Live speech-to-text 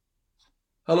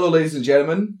Hello, ladies and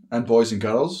gentlemen, and boys and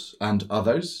girls, and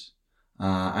others,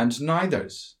 and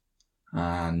neithers,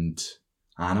 and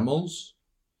animals,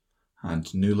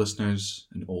 and new listeners,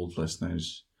 and old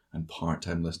listeners, and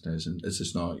part-time listeners. And is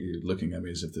this not you looking at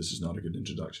me as if this is not a good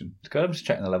introduction? It's good. I'm just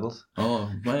checking the levels.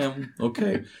 Oh, well,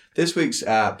 okay. This week's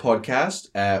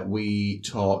podcast, we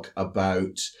talk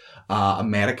about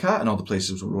America and all the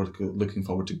places we're looking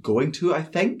forward to going to, I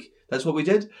think. That's what we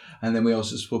did. And then we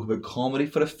also spoke about comedy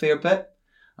for a fair bit.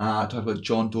 Talked about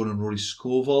John Doerr and Rory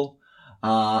Scovel.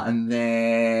 And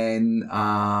then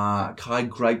Kai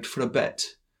griped for a bit.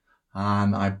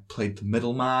 And I played the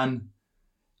middleman.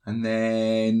 And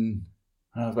then...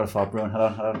 Oh, I've got a fart brewing.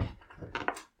 Hold on.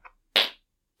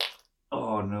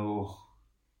 Oh, no.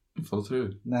 You fell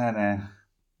through? Nah,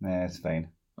 it's fine.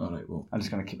 All right, well. I'm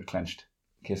just going to keep it clenched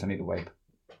in case I need to wipe.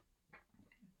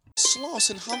 Sloss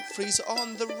and Humphreys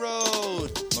on the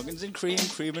road. Muggins and cream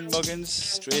and muggins,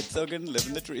 straight thuggin',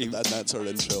 living the dream. And that's our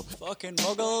intro. Fucking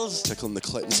muggles. Tickling the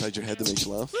clit inside your head that makes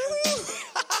you laugh.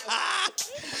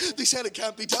 They said it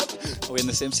can't be done. Are we in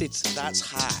the same seats? That's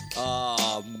hack.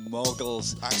 Ah,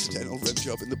 muggles. Accidental rim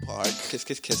job in the park.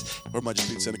 Kiss. Or am I just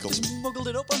being cynical? Just muggled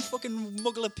it up on fucking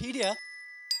Mugglepedia.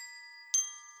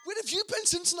 Where have you been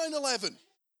since 9/11?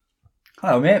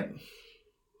 Hello, mate.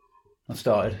 I've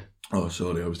started. Oh,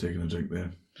 sorry, I was taking a drink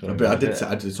there. Sorry, But I did.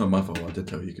 It's not my fault. I did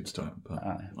tell you could start, but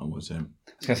Aye. I was I was going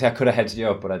to say I could have headed you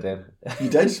up, but I did. You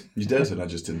did, and I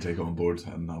just didn't take it on board,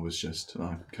 and I was just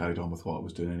carried on with what I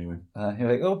was doing anyway.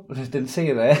 You're like, oh, didn't see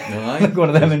you there. Aye. Like one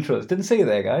of them intros. Didn't see you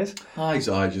there, guys.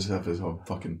 So I just have this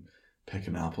fucking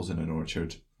picking apples in an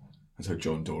orchard. That's how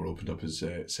John Doerr opened up his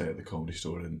set at the Comedy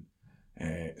Store in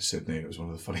Sydney. It was one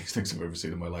of the funniest things I've ever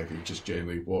seen in my life. He just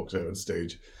genuinely walked out on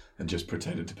stage and just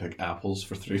pretended to pick apples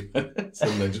for 3 minutes,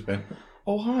 and then just went,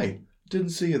 "Oh hi, didn't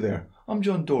see you there. I'm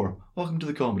John Doerr. Welcome to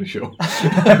the comedy show."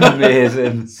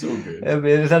 Amazing. So good.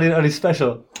 Is that any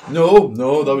special? No,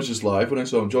 that was just live when I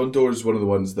saw him. John Doerr is one of the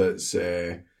ones that's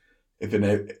if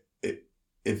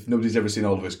nobody's ever seen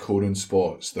all of his Conan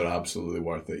spots, they're absolutely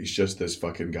worth it. He's just this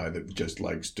fucking guy that just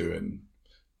likes doing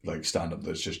like stand up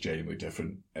that's just genuinely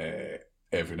different.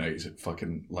 Every night he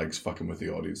fucking likes fucking with the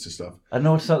audience and stuff. I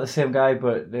know it's not the same guy,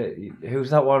 but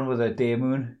who's that one with a day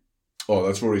moon? Oh,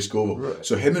 that's Rory Scovel. Right.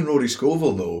 So him and Rory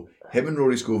Scovel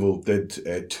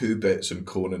did 2 bits in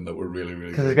Conan that were really,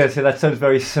 really Because I was good. going to say that sounds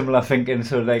very similar thinking.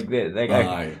 So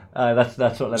Aye. that's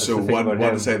what led us So to think about one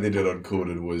him. set they did on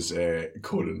Conan was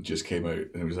Conan just came out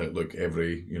and it was like, look,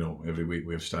 every week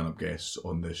we have stand-up guests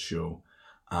on this show.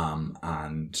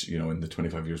 And in the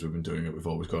 25 years we've been doing it, we've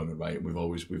always gotten it right.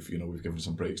 We've given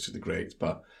some breaks to the greats,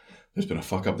 but there's been a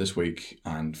fuck up this week,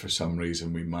 and for some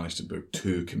reason we managed to book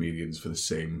 2 comedians for the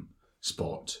same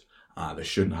spot. This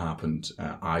shouldn't have happened.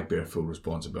 I bear full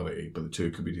responsibility, but the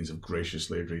 2 comedians have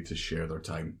graciously agreed to share their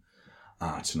time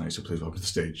tonight. So please welcome to the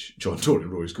stage John Doerr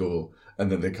and Rory Scovel. And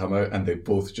then they come out and they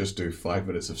both just do 5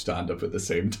 minutes of stand-up at the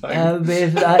same time.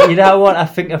 You know what? I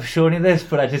think I've shown you this,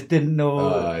 but I just didn't know.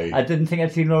 Aye. I didn't think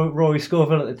I'd seen Rory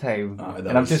Scovel at the time, Aye,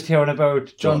 and I'm just hearing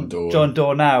about John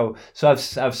Doerr now. So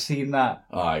I've seen that.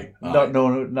 Aye. Not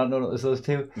knowing it was those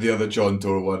 2. The other John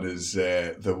Doerr one is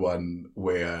the one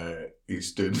where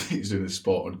he's doing his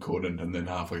spot on Conan, and then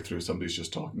halfway through somebody's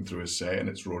just talking through his set, and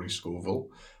it's Rory Scovel,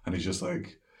 and he's just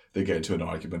like, they get into an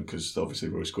argument because obviously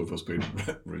Rory Scovel's been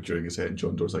during his set, and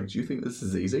John Doerr's like, "Do you think this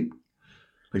is easy?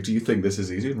 Like, do you think this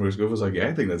is easy?" And Rory Scovel's like, "Yeah,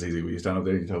 I think that's easy. When you stand up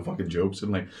there and you tell fucking jokes."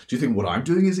 And like, "Do you think what I'm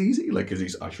doing is easy?" Like, as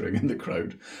he's ushering in the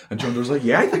crowd. And John Doerr's like,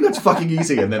 "Yeah, I think that's fucking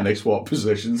easy." And then they swap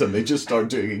positions and they just start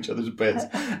doing each other's bits.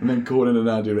 And then Conan and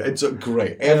Andy, it's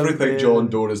great. Everything John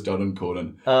Doerr has done on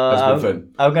Conan has been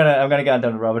fun. I'm gonna get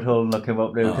down the rabbit hole and look him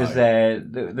up now because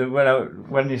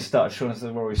when you start showing us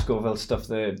the Rory Scovel stuff,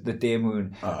 the day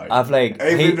moon, Aye. I've like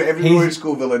every Rory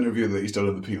Scovel interview that he's done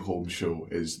on the Pete Holmes show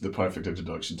is the perfect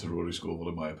introduction to Rory Scovel,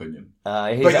 in my opinion.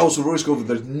 But also Rory Scovel,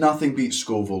 there's nothing beats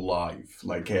Scovel live.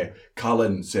 Like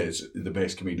Cullen says, the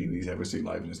best comedian he's ever seen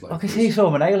live in his life. because he saw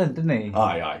him on Ireland, didn't he?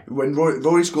 Aye. When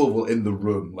Rory Scovel in the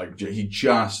room, like he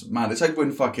just, man, it's like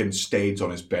when fucking Stade's on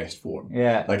his best form.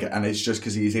 Yeah. Like, and it's just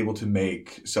because he's able to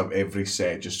make every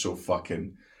set just so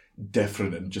fucking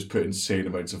different and just put insane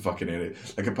amounts of fucking in it.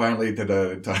 Like, apparently he did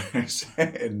an entire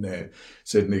set in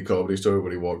Sydney Comedy Store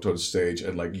where he walked on stage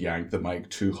and like yanked the mic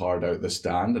too hard out the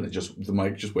stand, and the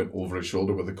mic just went over his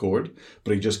shoulder with a cord,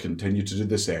 but he just continued to do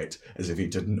the set as if he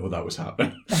didn't know that was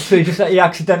happening. So he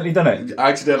accidentally done it?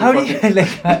 Accidentally. How do you,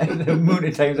 like, the amount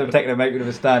of times I've taken a mic out of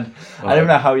a stand, I don't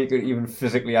know how you could even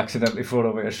physically accidentally throw it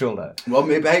over your shoulder. Well,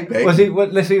 maybe. Was he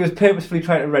purposefully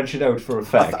trying to wrench it out for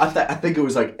effect? I think it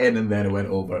was like in and then it went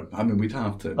over. whatever. I mean, we'd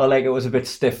have to. Or like it was a bit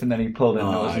stiff and then he pulled it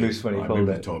and it was loose when he pulled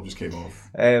maybe it. the top just came off.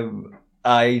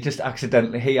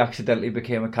 He accidentally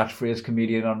became a catchphrase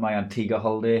comedian on my Antigua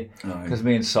holiday because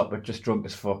me and Sop were just drunk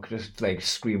as fuck, just like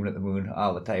screaming at the moon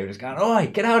all the time, just going, "Oi,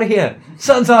 get out of here!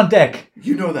 Sun's on deck!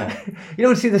 You know that. You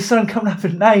don't see the sun coming up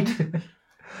at night."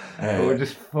 But we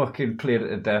just fucking played it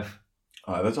to death.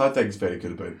 That's what I think is very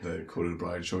good about the Conan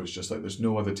O'Brien show. It's just like there's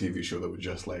no other TV show that would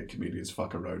just let comedians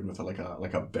fuck around with like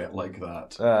a bit like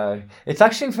that. It's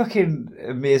actually fucking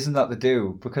amazing that they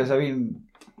do, because I mean,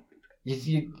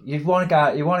 you want to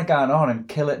go on and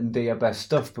kill it and do your best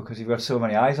stuff because you've got so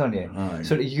many eyes on you.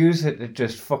 So to use it to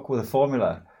just fuck with a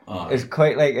formula is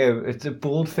quite like it's a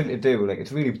bold thing to do. Like,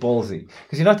 it's really ballsy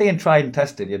because you're not doing tried and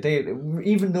tested. You're doing,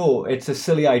 even though it's a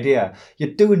silly idea, you're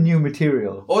doing new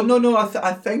material. Oh no! I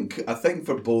think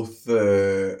for both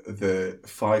the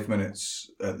 5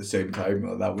 minutes at the same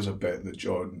time, that was a bit that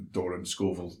John Doran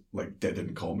Scoville like did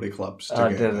in comedy clubs.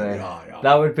 Did they?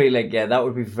 That would be like, that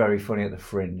would be very funny at the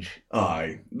Fringe.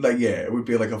 It would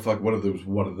be like a one of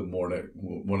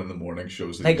the morning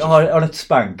shows. Like on at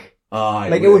Spank.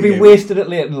 It would be wasted at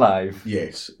Late and Live.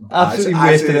 Yes. Absolutely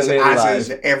wasted at Late and Live. As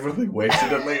is everything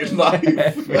wasted at Late and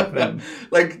Live.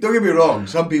 Like, don't get me wrong,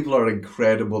 some people are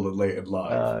incredible at Late and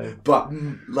Live. But,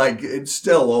 like, it's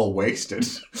still all wasted.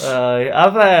 You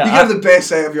have the best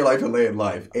set of your life at Late and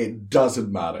Live. It doesn't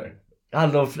matter. I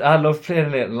love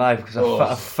playing Late and Live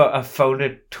because I found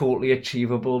it totally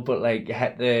achievable, but, like, you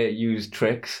had to use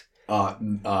tricks. You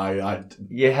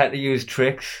had to use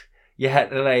tricks. You had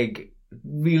to, like,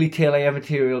 really tailor your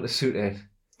material to suit it.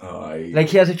 Like,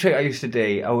 here's a trick I used to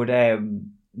do. I would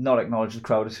not acknowledge the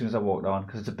crowd as soon as I walked on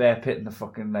because it's a bear pit and the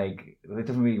fucking, like, they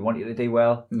don't really want you to do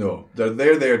well. No,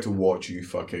 they're there to watch you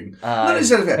fucking. Not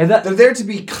necessarily. They're there to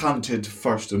be cunted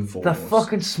first and foremost. They're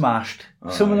fucking smashed.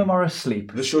 Some of them are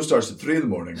asleep. The show starts at 3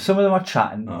 a.m. Some of them are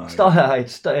chatting. It's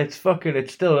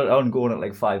still ongoing at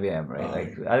like 5 a.m. right?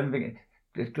 Like, I don't think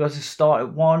it does start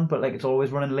at 1, but like it's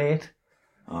always running late.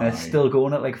 And it's still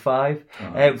going at like 5.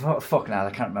 Fucking hell,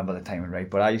 I can't remember the timing right,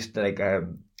 but I used to like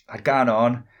I'd gone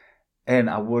on and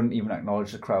I wouldn't even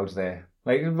acknowledge the crowds there.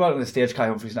 Like, right on the stage, Kai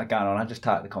Humphrey's not gone on, I'd just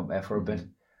talk to the comp there for a bit.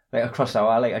 Like, across the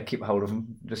hour, like, I'd keep hold of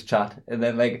him, just chat. And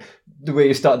then, like, the way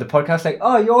you started the podcast, like,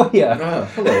 oh, you're here.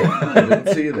 Hello. I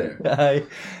didn't see you there.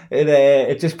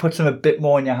 It just puts them a bit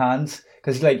more in your hands.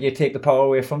 Because, like, you take the power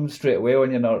away from them straight away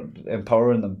when you're not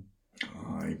empowering them.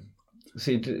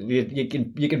 So you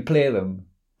can play them.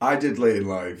 I did Late and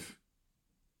Live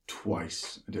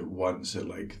twice. I did once at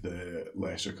like the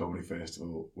Leicester Comedy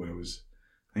Festival when I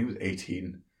think it was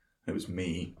 18. It was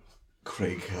me,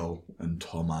 Craig Hill, and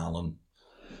Tom Allen.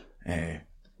 And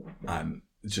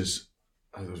just,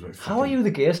 I was like, how are you the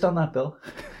gayest on that bill?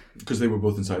 Because they were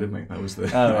both inside of me. That was the.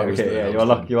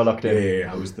 You were locked in.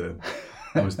 Yeah, I was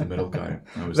the middle guy.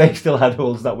 They still had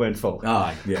holes that weren't full.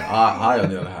 I on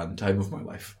the other hand, time of my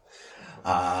life,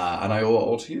 and I owe it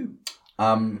all to you.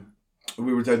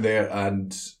 We were down there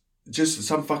and just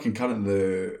some fucking cunt in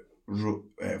the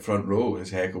front row. His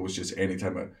heckle was just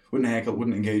anytime I wouldn't heckle,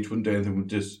 wouldn't engage, wouldn't do anything, would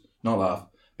just not laugh.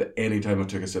 But anytime I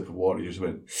took a sip of water, he just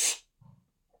went.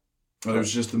 And it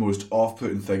was just the most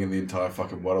off-putting thing in the entire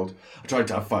fucking world. I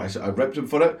ripped him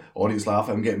for it. Audience laugh.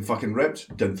 I'm getting fucking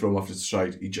ripped. Didn't throw him off his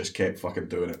stride. He just kept fucking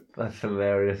doing it. That's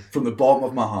hilarious. From the bottom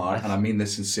of my heart, and I mean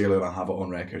this sincerely, and I have it on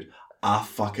record. I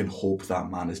fucking hope that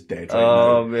man is dead right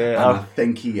now. Man. And I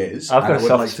think he is. I've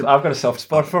got a soft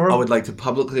spot for him. I would like to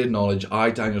publicly acknowledge,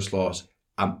 Daniel Sloss,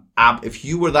 if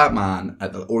you were that man,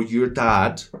 or your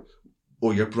dad,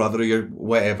 or your brother, or your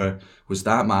whatever, was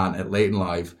that man at Late and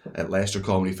Live at Leicester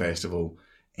Comedy Festival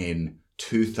in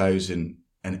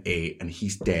 2008, and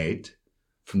he's dead,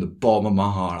 from the bottom of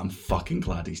my heart, I'm fucking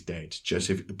glad he's dead.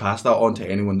 Just if you pass that on to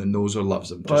anyone that knows or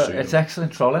loves him. But it's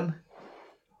excellent trolling.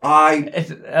 But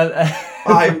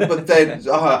then,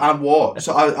 and what?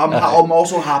 So I'm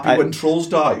also happy when trolls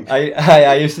die.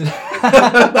 I used to,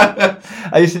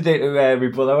 I used to do it to my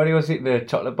brother when he was eating the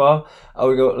chocolate bar. I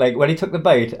would go, like, when he took the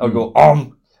bite, I would go,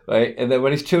 right? And then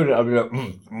when he's chewing it, I'd be like,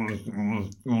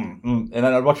 and then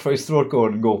I'd watch for his throat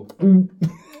going and go, and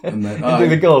do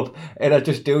the gulp. And I'd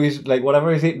just do his, like,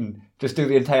 whatever he's eating, just do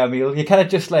the entire meal. You kind of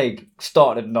just, like,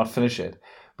 start it and not finish it.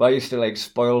 But I used to like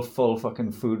spoil full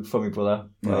fucking food for my brother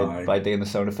by doing the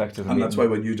sound effects of him. And that's why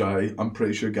when you die, I'm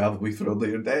pretty sure Gav will be thrilled that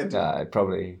you're dead. Yeah,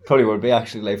 probably would be.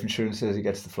 Actually, life insurance says he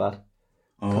gets the flat.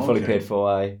 Fully paid for.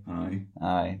 Aye.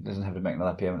 Doesn't have to make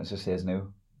another payment. It just says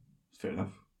no. Fair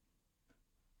enough.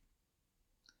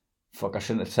 Fuck! I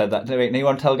shouldn't have said that. Wait,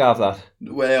 anyone tell Gav that?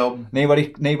 Well,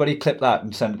 anybody clip that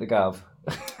and send it to Gav.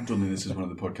 I don't think this is one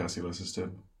of the podcasts he listens to.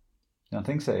 I don't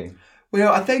think so.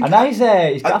 Well, I think... And now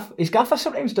his gaffer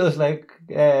sometimes does, like,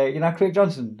 Craig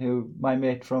Johnson, who my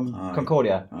mate from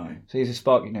Concordia. Aye. So he's a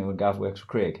Sparky now, and Gav works with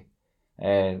Craig.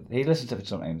 He listens to it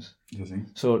sometimes. Does he?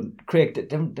 So, Craig,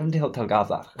 don't tell Gav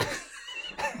that.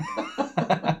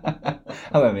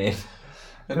 Hello, mate.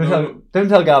 Don't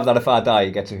tell Gav that if I die,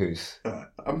 he gets a hoose.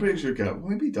 I'm pretty sure Gav...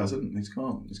 Maybe he doesn't. He's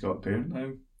got a parent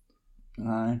now.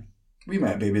 Aye. We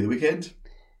met Baby the weekend.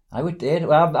 I would did.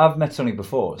 Well, I've met Sonny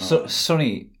before.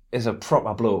 Sonny is a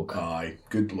proper bloke. Aye,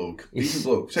 good bloke. Decent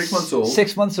bloke. 6 months old.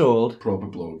 6 months old. Proper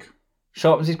bloke.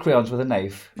 Sharpens his crayons with a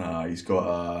knife. He's got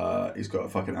a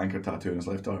fucking anchor tattoo on his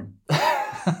left arm.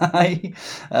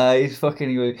 He's fucking.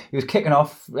 He was kicking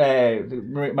off.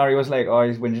 Mary was like, "Oh,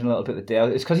 he's whinging a little bit today."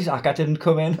 It's because his ACCA didn't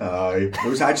come in. It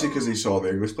was actually because he saw the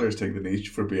English players take the niche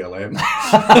for BLM.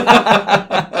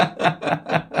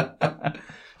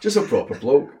 Just a proper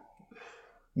bloke.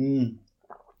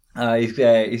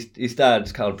 His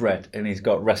dad's called Brett, and he's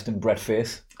got resting Brett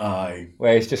face. Aye.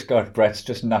 Where he's just got Brett's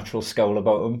just natural scowl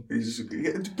about him.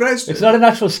 Brett's... It's not a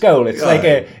natural scowl. It's like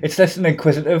it's less an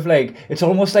inquisitive. Like it's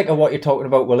almost like a what you're talking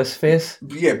about Willis face.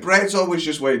 Yeah, Brett's always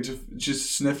just waiting to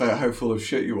just sniff out how full of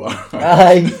shit you are.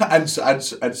 Aye. and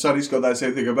Sonny's got that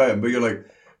same thing about him, but you're like,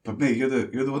 but mate, you're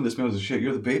the one that smells of shit.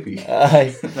 You're the baby.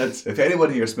 Aye. If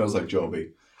anyone here smells like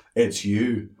Jobby, it's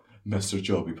you, Mr.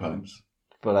 Jobby Pants.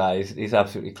 But he's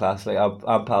absolutely class. Like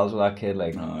I'm pals with that kid.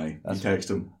 Like you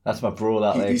text him. That's my bro.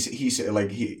 That he's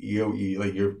like you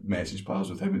like your message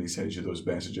pals with him, and he sends you those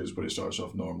messages where it starts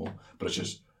off normal, but it's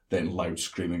just then loud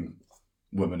screaming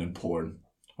women in porn.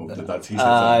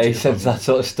 He sends that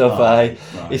sort of stuff.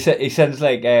 He sends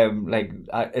like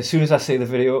as soon as I see the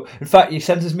video. In fact, he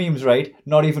sends his memes right,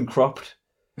 not even cropped.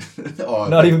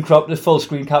 Not even cropped. The full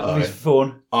screen cap of his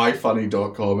phone.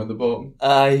 ifunny.com in the bottom.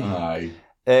 Aye.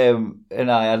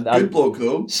 Good bloke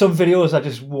though. Some videos I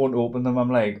just won't open them.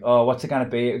 I'm like, oh, what's it gonna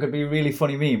be? It could be a really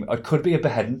funny meme. It could be a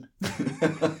beheading.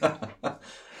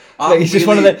 He's just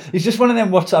one of them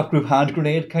WhatsApp group hand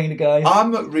grenade kind of guys.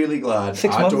 I'm really glad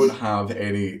 6 months. I don't have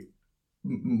any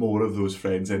more of those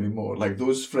friends anymore. Like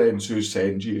those friends who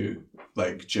send you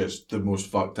like just the most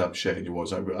fucked up shit in your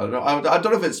WhatsApp group. I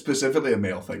don't know if it's specifically a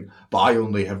male thing, but I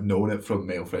only have known it from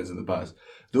male friends in the past.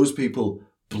 Those people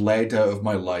bled out of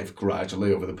my life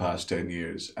gradually over the past 10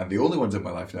 years, and the only ones in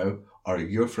my life now are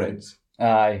your friends.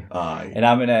 Aye. And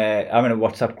I'm in a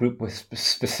WhatsApp group with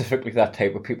specifically that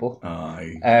type of people.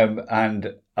 Aye.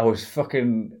 And I was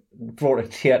fucking brought a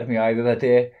tear to my eye the other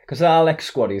day because I like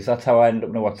squaddies. That's how I ended up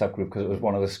in a WhatsApp group, because it was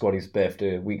one of the squaddies'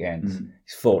 birthday weekends.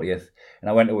 His 40th, and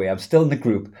I went away. I'm still in the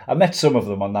group. I met some of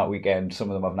them on that weekend. Some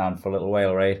of them I've known for a little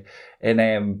while, right?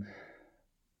 And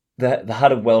they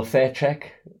had a welfare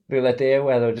check the other day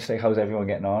where they were just like, how's everyone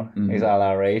getting on? He's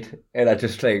all right. And I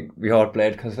just like, my heart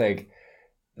bled because like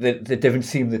they didn't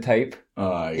seem the type.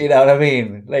 Aye. You know what I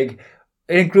mean? Like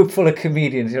in a group full of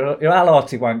comedians, you're all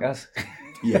arty wankers.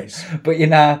 Yes. But you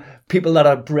know, people that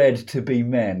are bred to be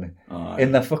men. Aye.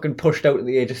 And they're fucking pushed out at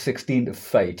the age of 16 to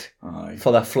fight. Aye.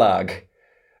 For their flag.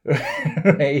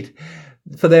 Right?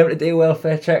 For them to do a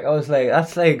welfare check, I was like,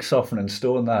 that's like softening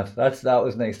stone. That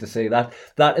was nice to see. That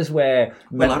is where.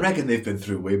 Well, I reckon they've been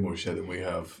through way more shit than we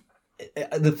have.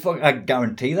 I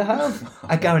guarantee they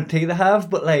have.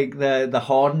 But like they're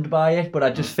hardened by it. But I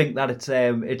just think that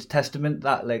it's testament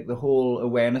that like the whole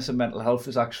awareness of mental health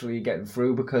is actually getting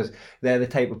through, because they're the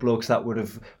type of blokes that would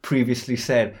have previously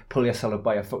said, pull yourself up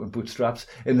by your fucking bootstraps,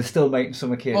 and they're still making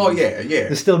some occasions. Oh yeah.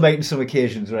 They're still making some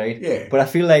occasions, right? Yeah. But I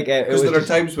feel like because there are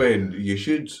times when you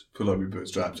should pull up your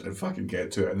bootstraps and fucking get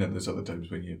to it, and then there's other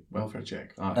times when you welfare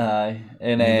check. Aye.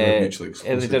 And they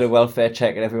did a welfare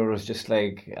check, and everyone was just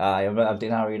like, aye. I'm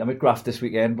doing alright. I'm at Graft this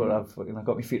weekend, but I've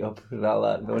got my feet up and all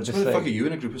that. Why the fuck are you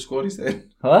in a group of squaddies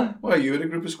then? Huh? Why are you in a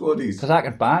group of squaddies? Because I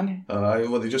can bang.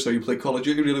 Well, they just saw you play Call of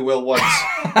Duty really well once.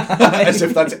 As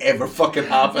if that's ever fucking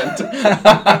happened.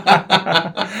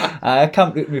 I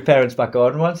camped with my parents back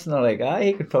on once, and they're like,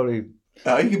 he could probably...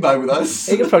 he can bang with us.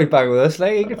 He could probably bang with us.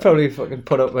 Like, he could probably fucking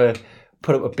put up a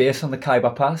base on the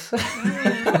Khyber Pass.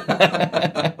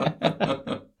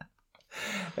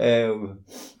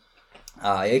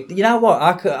 You know what?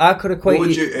 I could have quite. What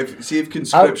would you if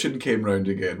conscription came round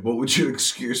again? What would your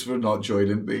excuse for not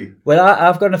joining be? Well,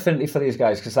 I've got an affinity for these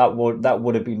guys because that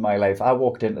would have been my life. I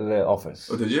walked into the office.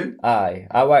 Oh, did you? I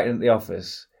walked into the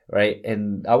office, right,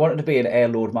 and I wanted to be an air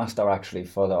load master actually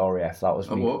for the RAF. That was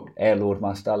me. What? Air load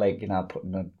master, like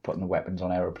putting the weapons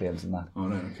on aeroplanes and that. Oh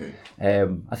no, okay.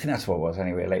 I think that's what it was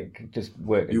anyway. Like just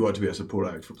working. You want to be a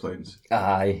support act for planes?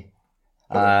 Aye.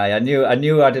 I knew I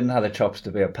didn't have the chops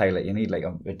to be a pilot. You need like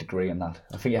a degree in that.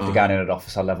 I think you have to go in at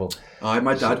officer level.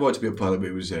 My dad wanted to be a pilot, but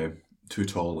he was too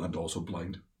tall and also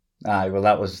blind. Aye, well,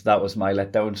 that was my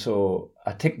letdown. So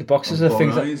I tick the boxes of Bong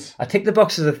things. eyes. I tick the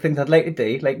boxes of things I'd like to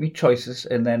do, like me choices,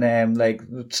 and then like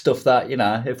stuff that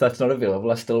if that's not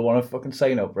available, I still want to fucking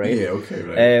sign up, right? Yeah, okay,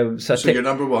 right. So your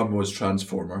number one was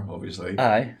Transformer, obviously.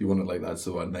 Aye. You want it like that's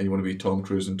the one. Then you want to be Tom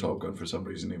Cruise in Top Gun for some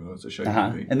reason, even though it's a shite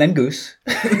movie. And then Goose.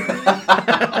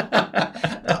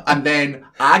 And then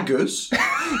a goose,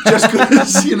 just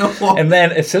because you know what. And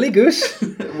then a silly goose,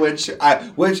 which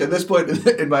at this point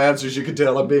in my answers you could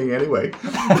tell I'm being anyway.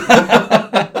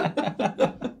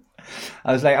 I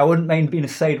was like, I wouldn't mind being a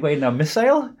sideway in a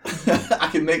missile. I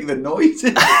can make the noise.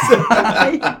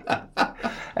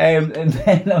 And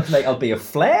then I was like, I'll be a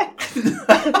flare.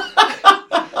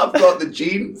 I've got the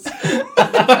genes.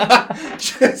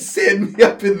 Just send me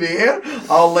up in the air.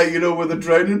 I'll let you know where the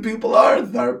drowning people are.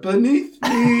 They're beneath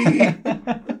me.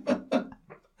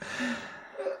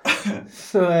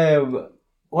 So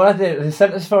what I did, they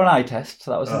sent us for an eye test.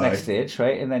 So that was the next stage,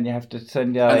 right? And then you have to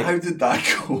send your... And how did that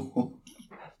go?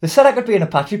 They said I could be an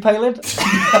Apache pilot.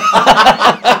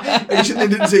 They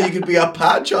didn't say you could be a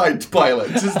patch-eyed pilot.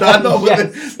 Is that not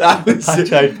what that was?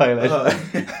 Patch-eyed pilot.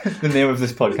 The name of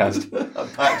this podcast. A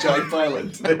patch-eyed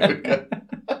pilot. There we go.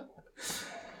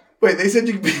 Wait, they said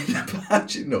you could be an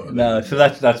Apache? No, so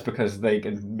that's because they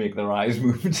can make their eyes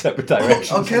move in separate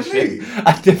directions. Oh, can they?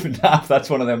 At different half. That's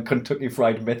one of them Kentucky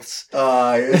Fried Myths.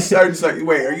 It sounds like...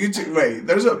 Wait, are you... Wait,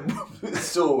 there's a...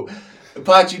 So...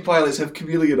 Apache pilots have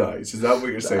chameleon eyes. Is that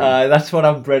what you're saying? That's what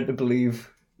I'm bred to believe.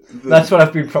 That's what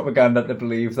I've been propaganda to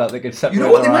believe, that they can separate. You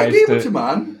know what? They their might eyes be able to,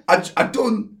 man. I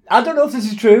don't know if this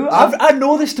is true. I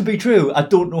know this to be true. I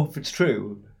don't know if it's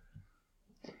true.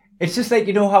 It's just like,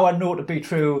 you know how I know to be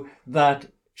true that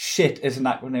SHIT is an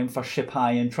acronym for Ship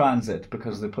High in Transit,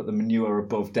 because they put the manure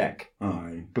above deck.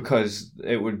 Aye. Because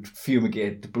it would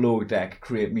fumigate below deck,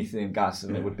 create methane gas,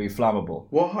 and it would be flammable.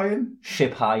 What high in?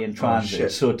 Ship High in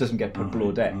Transit, so it doesn't get put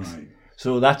below decks. Aye.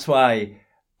 So that's what I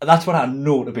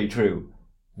know to be true.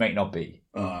 Might not be.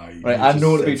 Aye. Right, I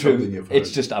know to be true. It's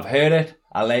just I've heard it,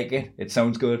 I like it, it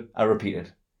sounds good, I repeat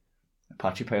it.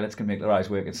 Apache pilots can make their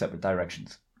eyes work in separate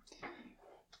directions.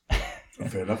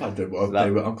 Fair enough, I did well.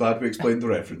 I'm glad we explained the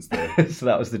reference there. So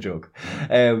that was the joke.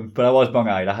 But I was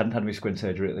bung-eyed. I hadn't had my squint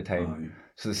surgery at the time.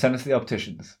 So they sent us to the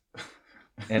opticians.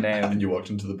 And you walked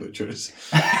into the butcher's.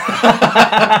 I'll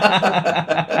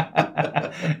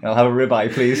have a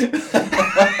ribeye, please.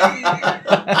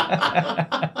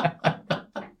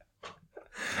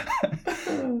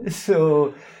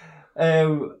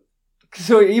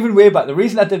 So even way back, the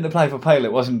reason I didn't apply for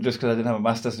pilot wasn't just because I didn't have a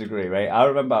master's degree, right? I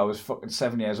remember I was fucking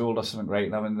 7 years old or something, right?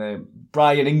 And I'm in the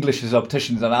Brian English's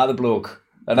opticians, and another bloke,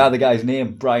 another guy's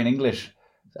name, Brian English.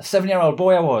 A 7-year-old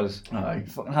boy I was. Aye.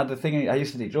 Fucking had the thing, I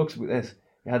used to do jokes about this.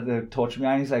 He had the torch in my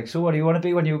eye, and he's like, so what do you want to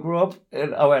be when you grow up?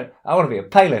 And I went, I want to be a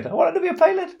pilot. I wanted to be a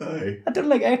pilot. Aye. I didn't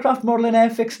like aircraft modelling, air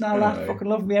fixing, and all that. Fucking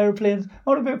love me aeroplanes. I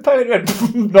want to be a pilot. He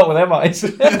went, not with them eyes.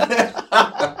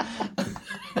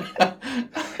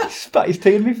 Spat his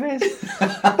tea in my face.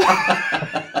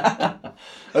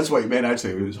 That's what you meant,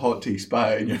 actually. It was hot tea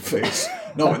spat in your face.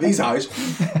 Not with these eyes.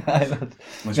 The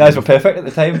eyes were perfect at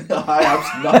the time. I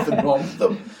have nothing wrong with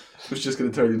them. I was just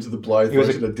going to turn you into the Blythe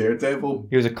version of Daredevil.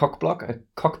 He was a cockpit block. It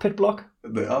was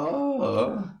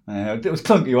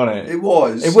clunky, wasn't it? It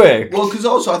was. It worked. Well, because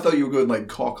also I thought you were going like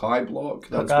cock-eye block.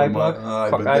 Cock-eye block.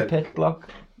 Cock-eye pit block.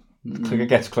 It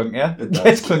gets clunkier. It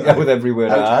gets clunkier with every word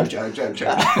I add.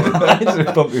 It's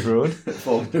a bumpy road.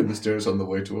 Falling down the stairs on the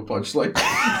way to a punchline.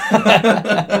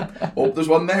 Hope there's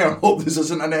one there. Hope this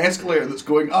isn't an escalator that's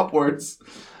going upwards.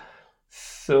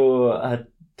 So I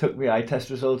took my eye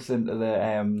test results into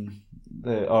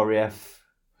the RAF.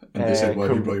 And they said,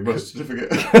 well, you brought your birth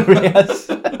certificate. Yes.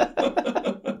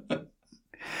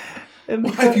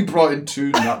 Why have you brought in 2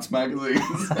 Nuts magazines?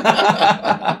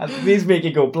 These make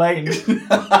you go blind.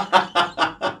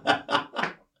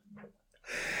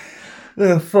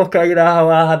 The fuck, you know how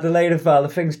I had the later file, the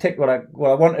things ticked what I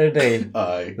wanted to do.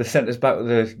 Aye. They sent us back with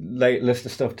the list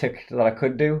of stuff ticked that I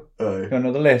could do. Aye. You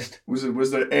know the list?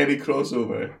 Was there any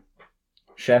crossover?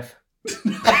 Chef.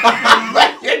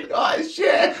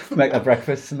 Chef. Make their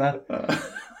breakfasts and that.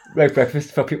 Make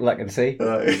breakfast for people that can see.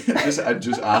 I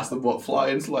just ask them what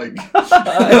flying's like.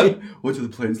 What do the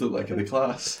planes look like in the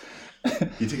class?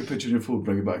 You take a picture on your phone,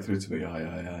 bring it back through to me.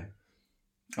 Aye.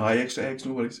 Aye, extra eggs,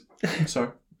 no worries.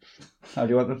 Sir. How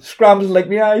do you want them? Scrambled like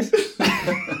me eyes.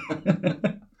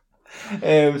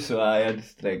 So I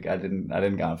just think I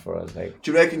didn't go for it. I was like,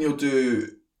 do you reckon you'll do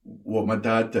what my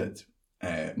dad did?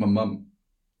 My mum.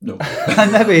 No.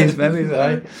 maybe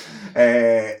right.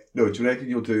 No, do you reckon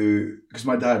you'll do... Because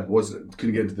my dad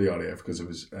couldn't get into the RAF because of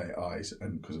his eyes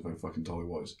and because of how fucking tall he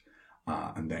was.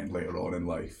 And then later on in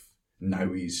life,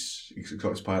 now he's got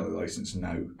his pilot license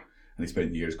now, and he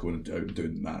spent years going out and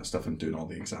doing that stuff and doing all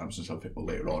the exams and stuff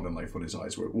later on in life when his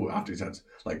eyes were after he's had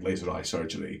like laser eye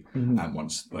surgery, and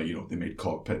once they made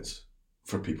cockpits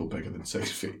for people bigger than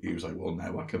 6 feet. He was like, well,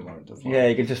 now I can learn to fly. Yeah,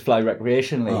 you can just fly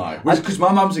recreationally. Because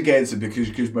my mum's against it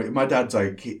because my dad's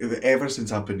like, ever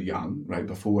since I've been young, right,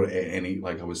 before any,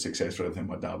 I was successful or anything,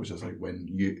 my dad was just like, when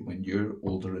you're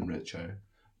older and richer,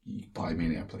 you buy me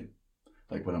an airplane.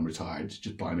 Like, when I'm retired,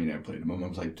 just buy me an airplane. And my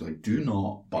mum's like, do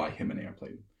not buy him an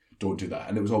airplane. Don't do that.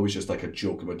 And it was always just like a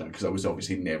joke about that because I was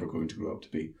obviously never going to grow up to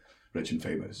be rich and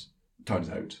famous. Turns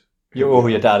out. You owe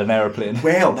your dad an airplane.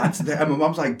 Well, and my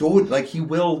mum's like, don't, he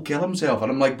will kill himself.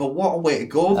 And I'm like, but what a way to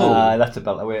go, though. That's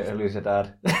about the way to lose your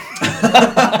dad.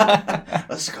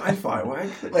 A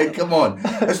Skyfire, come on.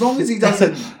 As long as he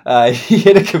doesn't... he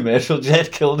hit a commercial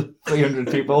jet, killed 300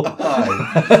 people.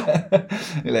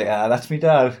 You're like, that's me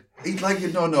dad. He'd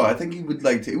no, I think he would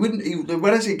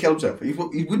when I say kill himself, he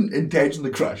wouldn't intentionally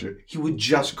crash it. He would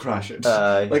just crash it.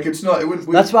 It's not...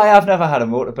 That's why I've never had a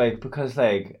motorbike, because,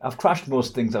 I've crashed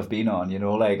most things I've been on,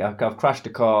 I've crashed a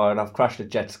car and I've crashed a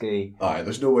jet ski.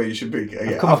 There's no way you should be...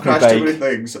 I've crashed too many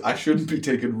things. I shouldn't be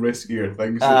taking riskier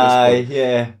things at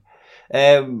this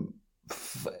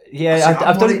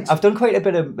point. I've done quite a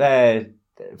bit of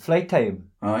flight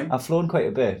time. Aye. I've flown quite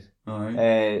a bit.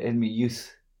 Aye. In my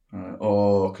youth.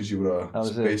 Because you were a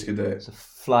space cadet. It's a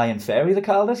flying fairy, they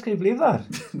call this. Can you believe that?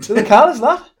 Do they call us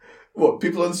that? What,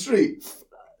 people on the street?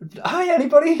 Hi,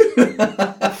 anybody?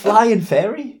 Flying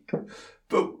fairy?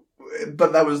 But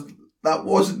that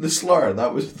wasn't the slur.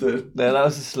 That was the... No, that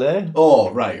was the slur.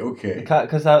 Oh, right, okay.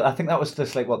 Because I think that was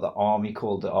just what the army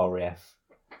called the RAF.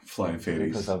 Flying fairies.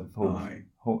 Because I'm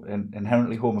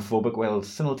inherently homophobic while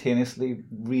simultaneously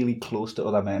really close to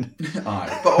other men.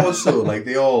 But also,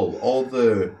 they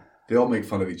all make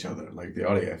fun of each other. The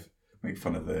RAF make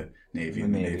fun of the Navy,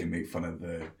 and the Navy make fun of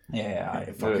the...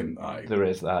 There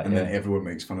is that, and then everyone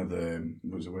makes fun of the...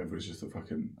 whatever, it's just the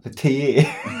fucking... The TA.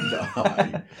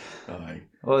 Aye.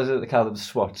 What was it they call them?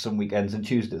 SWAT, some weekends and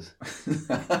Tuesdays.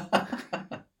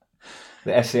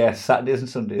 The SAS, Saturdays and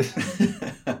Sundays.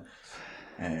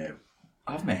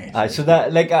 I've met. So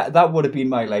that that would have been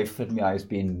my life had my eyes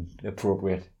been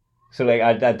appropriate. So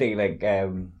I think have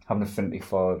an affinity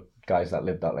for guys that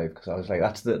lived that life, because I was like,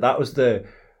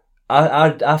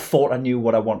 I thought I knew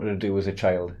what I wanted to do as a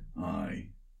child. Aye.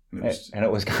 And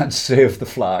it was go and serve the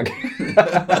flag.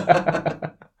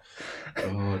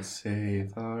 God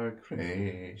save our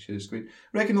gracious Queen.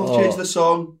 Reckon they'll change the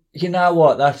song? You know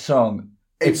what? That song.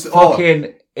 It's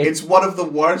one of the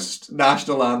worst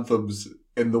national anthems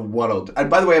in the world. And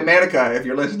by the way, America, if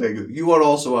you're listening, you are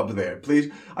also up there.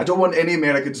 Please, I don't want any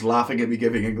Americans laughing at me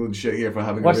giving England shit here for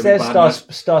having What's a really their bad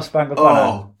Star Spangled Banner?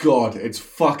 Oh God, it's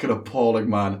fucking appalling,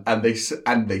 man. And they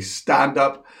stand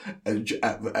up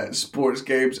at sports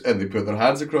games and they put their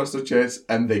hands across their chests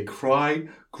and they cry.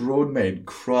 Grown men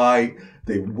cry.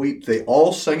 They weep. They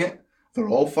all sing it. They're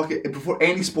all fucking before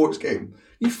any sports game.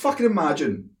 You fucking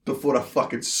imagine before a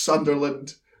fucking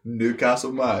Sunderland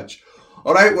Newcastle match.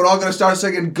 All right, we're all going to start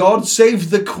singing "God Save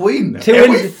the Queen."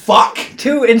 Fuck.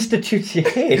 Two institutes you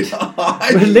hate: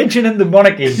 religion and the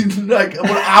monarchy.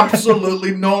 We're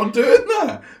absolutely not doing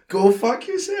that. Go fuck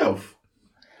yourself.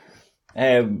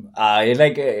 For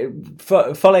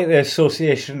the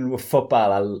association with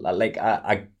football,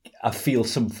 I feel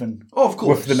something. Oh, of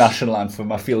course. With the national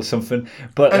anthem, I feel something.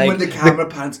 But when the camera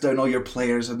pans down all your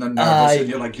players and they're nervous and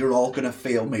you're like, you're all going to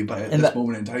fail me, but at this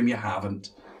moment in time, you haven't.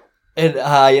 And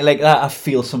I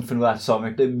feel something with that song.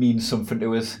 It means something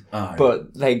to us. But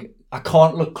I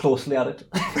can't look closely at it.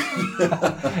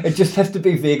 It just has to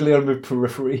be vaguely on my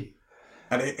periphery.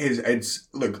 And it's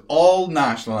look, all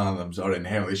national anthems are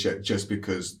inherently shit just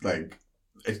because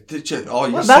it's just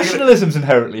nationalism's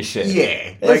inherently shit.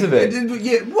 Yeah, isn't it?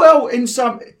 Yeah. Well, in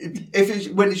some,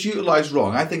 when it's utilised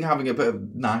wrong, I think having a bit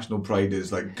of national pride is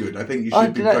good. I think you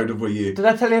should be proud of where you. Did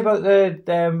I tell you about the?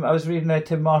 I was reading a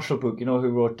Tim Marshall book. You know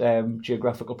who wrote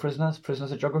Geographical Prisoners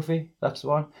of Geography. That's the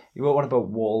one. He wrote one about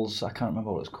walls. I can't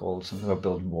remember what it's called. Something about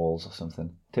building walls or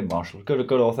something. Tim Marshall,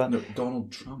 good author. No,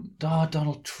 Donald Trump.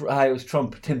 Donald Trump. It was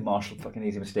Trump. Tim Marshall. Fucking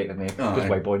easy mistake to make. Just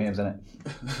white boy names, isn't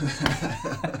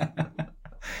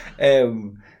it?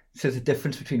 So the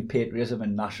difference between patriotism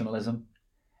and nationalism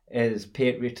is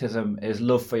patriotism is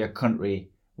love for your country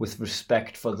with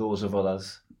respect for those of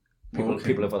others.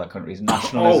 People of other countries.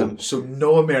 Nationalism. So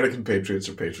no American patriots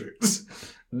are patriots.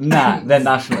 Nah, they're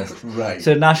nationalists. Right.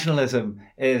 So nationalism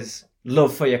is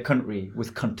love for your country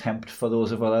with contempt for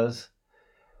those of others.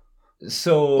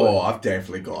 So I've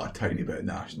definitely got a tiny bit of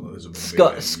nationalism.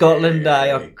 Scotland,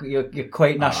 you're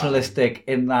quite nationalistic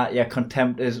in that your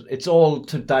contempt is all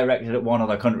directed at one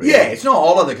other country. Yeah, it's not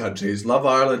all other countries. Love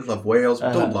Ireland, love Wales.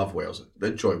 Don't love Wales.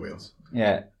 Enjoy Wales.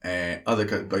 Yeah.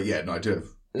 But yeah, no, I do have.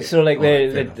 Yeah. So like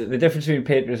the difference between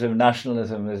patriotism and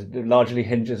nationalism is it largely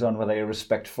hinges on whether you're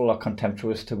respectful or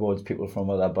contemptuous towards people from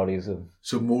other bodies of.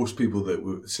 So most people that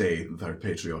would say they're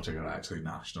patriotic are actually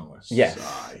nationalists. Yes.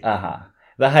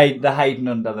 They're hiding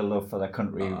under the love for their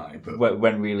country,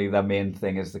 when really their main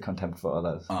thing is the contempt for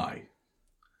others. Aye.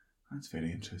 That's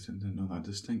very interesting. Didn't know that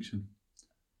distinction.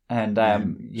 And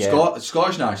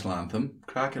Scottish national anthem,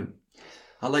 cracking.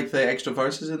 I like the extra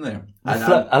verses in there.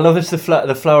 I love it's the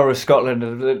flower of Scotland.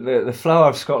 The flower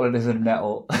of Scotland is a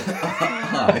nettle.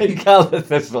 Call it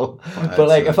thistle. But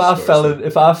like if I fell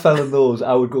in those,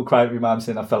 I would go cry to my mum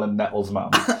saying I fell in nettles, ma'am.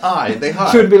 Aye, they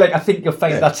have. She would be like, I think you'll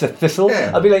find that's a thistle.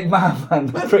 Yeah. I'd be like,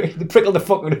 man, prickle the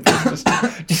fuck with it.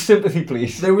 Just sympathy,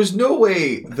 please. There was no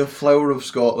way the flower of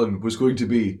Scotland was going to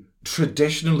be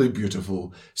traditionally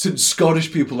beautiful, since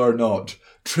Scottish people are not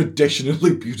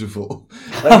traditionally beautiful.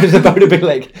 I was about to be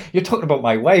like, you're talking about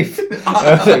my wife.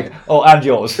 I was like, and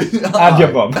yours. And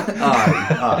your mum.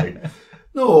 Aye.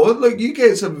 No, like you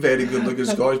get some very good looking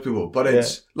Scottish people, but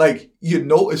it's like you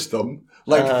notice them,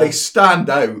 like they stand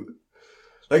out.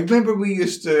 Like remember we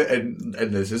used to, and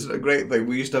this isn't a great thing,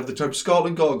 we used to have the term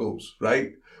Scotland goggles,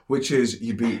 right? Which is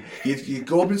you'd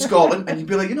go up in Scotland and you'd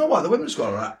be like, you know what, the women in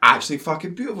Scotland are actually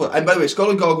fucking beautiful. And by the way,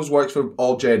 Scotland goggles works for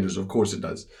all genders, of course it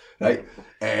does, right?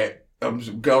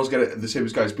 Girls get it the same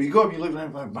as guys, but you go up and you look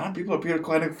around like, man, people up here are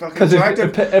quite fucking attractive.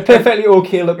 A perfectly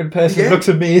okay looking person looks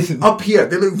amazing. Up here,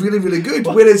 they look really, really good.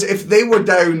 Whereas if they were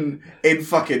down in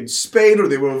fucking Spain or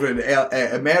they were over in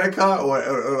America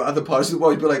or other parts of the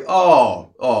world, you'd be like,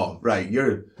 oh, right,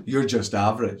 you're just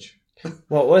average.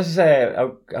 What was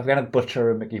I'm gonna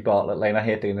butcher a Mickey Bartlett line. I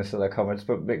hate doing this to their comments,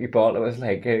 but Mickey Bartlett was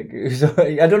like,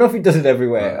 I don't know if he does it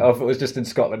everywhere or if it was just in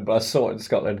Scotland, but I saw it in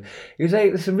Scotland. He was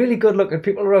like, there's some really good looking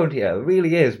people around here, it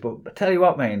really is. But I tell you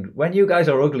what, man, when you guys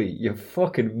are ugly, you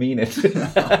fucking mean it. You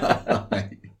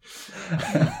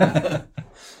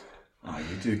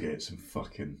do get some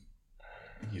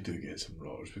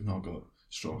rollers. We've not got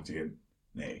strong to get.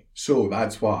 Nay. So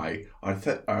that's why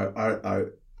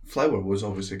our flower was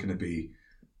obviously going to be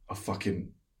a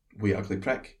fucking wee ugly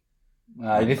prick.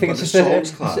 Do you think it's just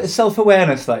a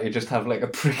self-awareness that you just have like a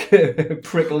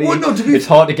prickly? Well, no, it's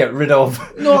hard to get rid of.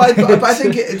 No, I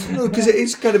think it's because it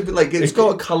is kind of like it's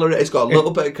got colour. It's got a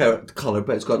little bit of colour,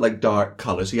 but it's got like dark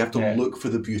colour, so you have to look for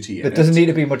the beauty in it. There doesn't need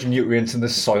to be much nutrients in the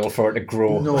soil for it to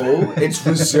grow. No, it's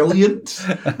resilient.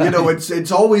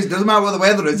 It's always doesn't matter what the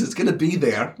weather is. It's going to be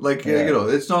there. Like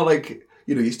it's not like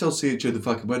you still see it during the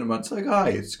fucking winter months. Like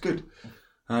it's good,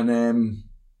 and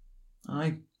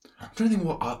I'm trying to think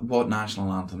what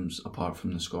national anthems apart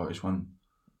from the Scottish one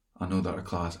I know that are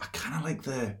class. I kind of like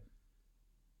I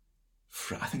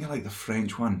think I like the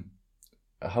French one.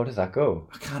 How does that go?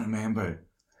 I can't remember.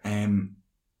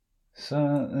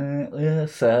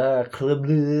 Sacre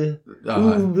bleu.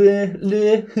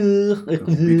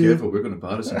 Be careful, we're going to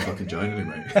Paris in fucking January,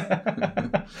 mate.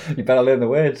 You better learn the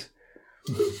words.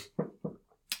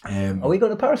 Are we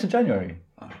going to Paris in January?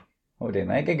 Oh, we're doing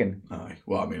that gigging. Aye.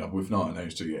 Well, I mean, we've not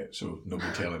announced it yet, so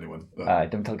nobody tell anyone.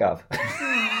 But... don't tell Gav.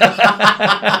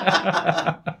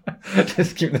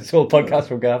 Just keep this whole podcast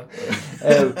from Gav.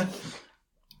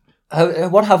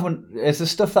 What happened is the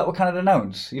stuff that were kind of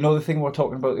announced. You know the thing we were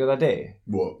talking about the other day?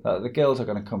 What? That the girls are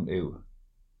going to come to...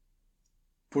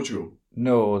 Portugal?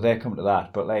 No, they're coming to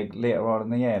that, but like later on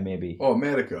in the year, maybe. Oh,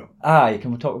 America?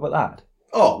 Can we talk about that?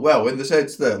 Oh, well, in the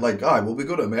sense that, we'll be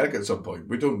going to America at some point.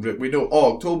 We know,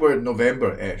 October and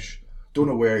November-ish. Don't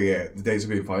know where yet. The dates are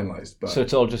being finalised. But... So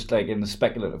it's all just like in the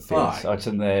speculative phase, or it's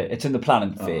in the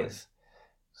planning phase.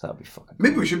 So that'll be fucking...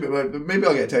 Maybe we should be, maybe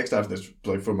I'll get a text after this,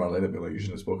 from Marlene, and be like, you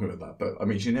shouldn't have spoken about that. But, I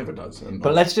mean, she never does.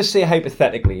 But let's just say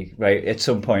hypothetically, right, at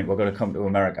some point we're going to come to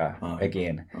America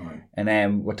again. Aye.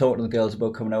 And we're talking to the girls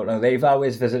about coming out. Now, they've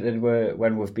always visited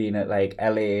when we've been at, like,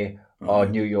 LA... or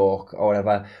New York or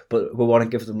whatever, but we want to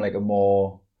give them like a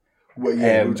more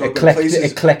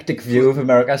eclectic view of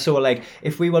America. So like,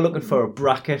 if we were looking for a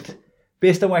bracket,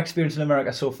 based on our experience in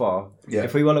America so far,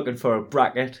 if we were looking for a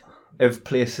bracket of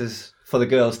places for the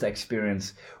girls to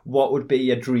experience, what would be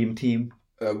your dream team?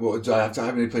 Do I have to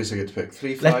have any place I get to pick?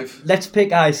 3, 5? Let's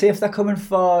pick, say if they're coming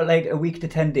for like a week to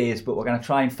 10 days, but we're going to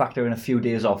try and factor in a few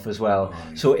days off as well.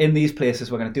 So in these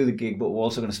places, we're going to do the gig, but we're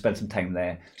also going to spend some time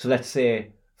there. So let's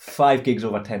say 5 gigs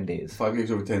over 10 days. 5 gigs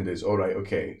over 10 days. All right,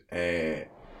 okay.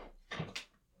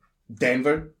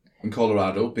 Denver. In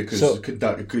Colorado, because it could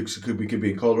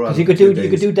be in Colorado. Because you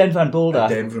could do Denver and Boulder.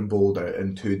 Denver and Boulder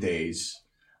in 2 days,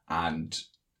 and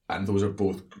those are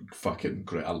both fucking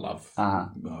great. I love. I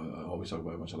always talk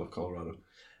about how much I love Colorado.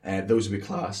 Those would be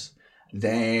class.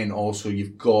 Then also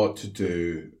you've got to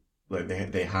do like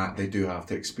they do have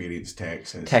to experience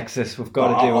Texas. Texas, we've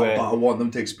got to do it. But I want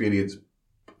them to experience.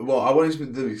 Well, I want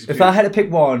them to experience. If I had to pick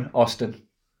one, Austin.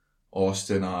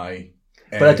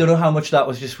 But I don't know how much that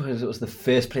was just because it was the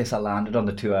first place I landed on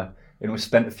the tour. And we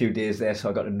spent a few days there, so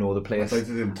I got to know the place. I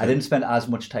didn't spend as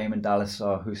much time in Dallas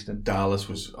or Houston. Dallas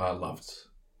was I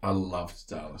loved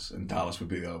Dallas, and Dallas would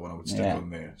be the other one I would stick on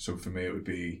there. So for me, it would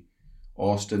be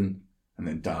Austin and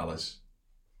then Dallas.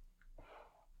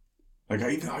 Like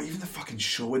even the fucking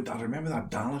show. I remember that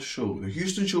Dallas show. The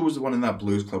Houston show was the one in that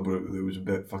blues club where it was a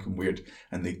bit fucking weird,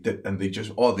 and they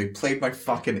played my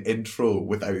fucking intro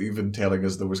without even telling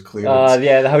us there was clearance.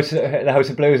 The House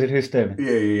of Blues in Houston.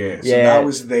 Yeah. So that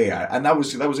was there, and that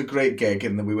was a great gig,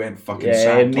 and then we went fucking.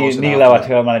 Neil, our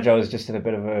tour manager, was just in a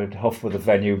bit of a huff with the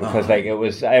venue because it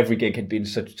was every gig had been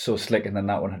so slick, and then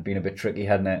that one had been a bit tricky,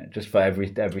 hadn't it? Just for every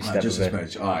step just of it.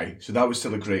 As much. So that was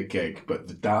still a great gig, but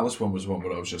the Dallas one was one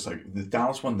where I was just like. The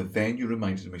Dallas one, the venue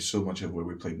reminded me so much of where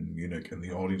we played in Munich, and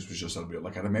the audience was just unreal.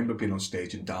 Like I remember being on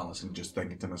stage in Dallas and just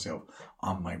thinking to myself,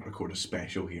 I might record a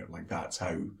special here. Like that's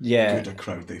how good a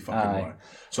crowd they fucking were.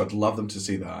 So I'd love them to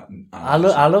see that. And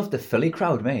I love the Philly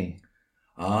crowd, me.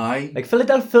 Aye. Like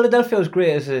Philadelphia was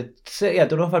great as a city. I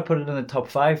don't know if I'd put it in the top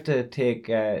 5 to take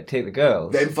the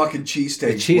girls. Them fucking cheesesteaks.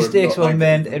 The cheesesteaks were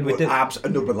meant, and we did.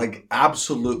 But like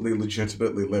absolutely,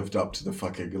 legitimately lived up to the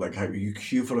fucking like how you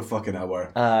queue for a fucking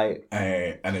hour. Aye.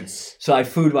 And it's so like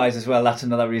food wise as well. That's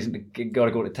another reason to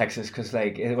gotta go to Texas because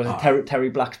like it was a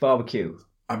Terry Black's barbecue.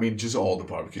 I mean, just all the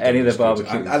barbecue. Any of the barbecues.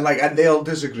 And they'll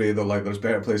disagree, though, like, there's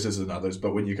better places than others,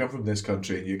 but when you come from this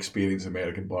country and you experience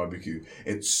American barbecue,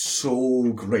 it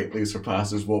so greatly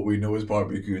surpasses what we know as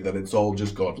barbecue that it's all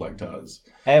just godlike to us.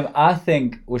 I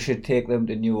think we should take them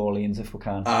to New Orleans if we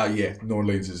can. Yeah, New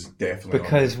Orleans is definitely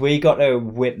because we got to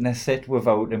witness it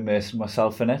without immersing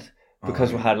myself in it.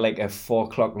 Because we had like a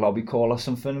 4:00 lobby call or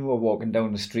something. We're walking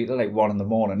down the street at like 1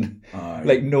 a.m,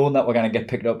 like knowing that we're going to get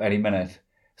picked up any minute.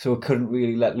 So we couldn't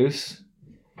really let loose.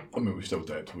 I mean, we still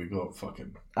did. We got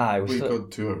fucking... we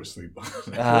got 2 hours sleep.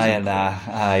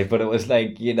 But it was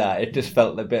like, it just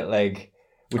felt a bit like...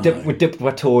 We dipped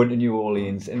our toe into New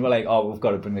Orleans and we're like, we've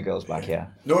got to bring the girls back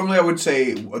here. Normally I would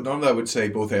say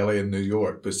both LA and New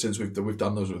York, but since we've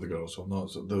done those with the girls, so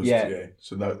not so those two,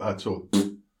 so that's all.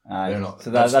 They're not. So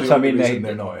that's what I mean.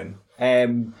 They're not in.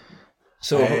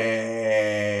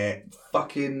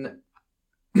 Fucking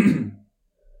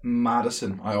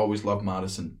Madison. I always loved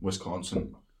Madison,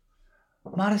 Wisconsin.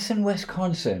 Madison,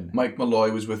 Wisconsin. Mike Malloy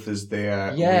was with us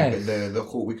there. Yes.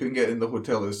 We couldn't get in the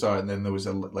hotel at the start, and then there was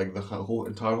the whole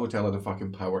entire hotel had a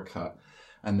fucking power cut,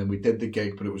 and then we did the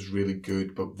gig, but it was really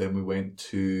good. But then we went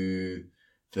to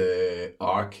the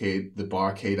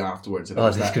barcade afterwards. And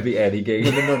this could be any gig.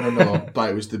 No. But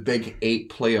it was the big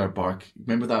 8-player bar.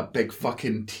 Remember that big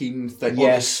fucking team thing?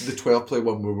 Yes. The 12-player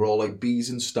one where we're all like bees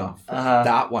and stuff.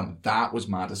 That was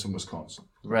Madison, Wisconsin.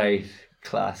 Right.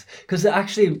 Class. Because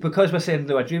we're saying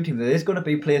to our dream team, there is going to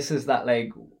be places that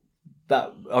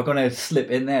are going to slip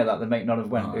in there that they might not have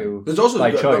went to. There's also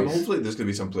by choice. Hopefully, there's going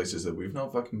to be some places that we've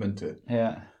not fucking been to.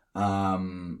 Yeah.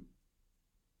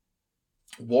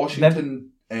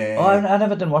 Washington. I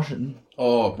never done Washington.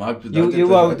 Oh, you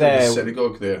were out there. The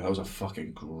synagogue there. That was a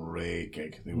fucking great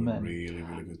gig. They were really,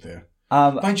 really good there.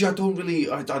 Mind you, I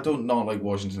don't not like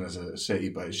Washington as a city,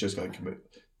 but it's just like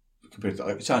compared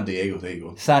to San Diego. There you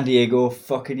go. San Diego,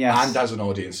 fucking yes. And as an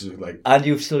audience, like. And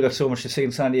you've still got so much to see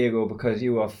in San Diego because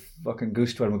you were fucking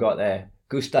goosed when we got there.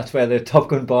 Goose, that's where the Top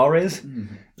Gun bar is.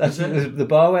 Mm-hmm. That's the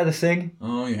bar where they sing.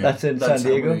 Oh yeah. That's in San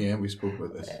Diego. Yeah, we spoke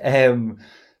about this.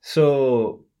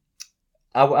 So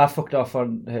I fucked off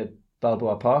on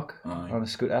Balboa Park on a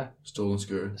scooter. Stolen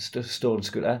scooter. Stolen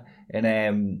scooter.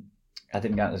 And I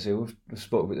didn't get to the zoo. We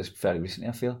spoke about this fairly recently,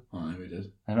 I feel. Oh, we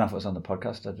did. I don't know if it was on the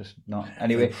podcast. I just not.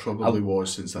 Anyway. It probably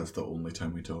was, since that's the only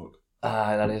time we talk.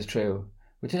 That is true.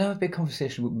 We did have a big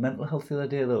conversation about mental health the other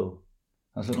day, though.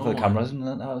 I was looking for the cameras and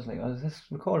I was like, is this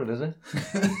recorded, is it?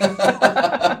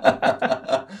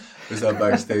 Was that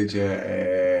backstage?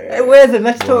 Yeah. Wait then,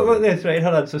 let's talk about this, right?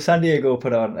 Hold on. So San Diego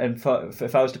put on, and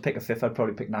if I was to pick a fifth, I'd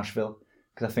probably pick Nashville.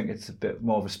 Because I think it's a bit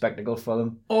more of a spectacle for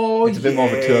them. Oh, it's a bit more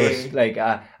of a tourist. Like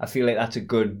I feel like that's a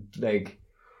good they're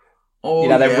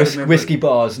whiskey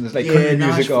bars and there's like country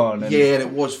music on. And and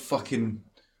it was fucking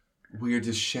weird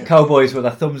as shit. Cowboys with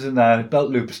their thumbs in their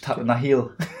belt loops tapping their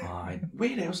heel.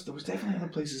 Where else? There was definitely other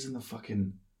places in the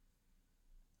fucking.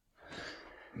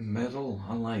 Middle,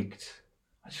 I liked.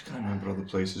 I just can't remember other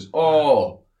places.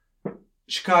 Oh,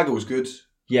 Chicago was good.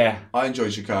 Yeah. I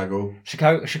enjoyed Chicago.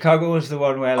 Chicago was the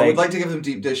one where I would like to give them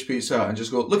deep dish pizza and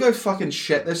just go, look how fucking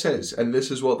shit this is, and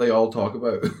this is what they all talk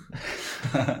about.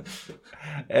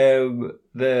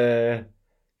 The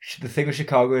thing with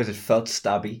Chicago is it felt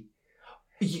stabby.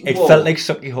 It Whoa. felt like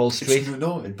Sucky Hole Street.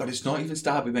 But it's not even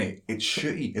stabby, mate. It's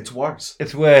shooty. It's worse.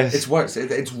 It's worse. It's worse.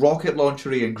 It's rocket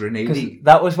launchery and grenade.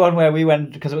 That was one where we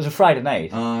went, because it was a Friday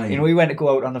night. Aye. You know, we went to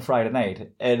go out on the Friday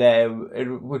night, and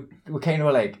we kind of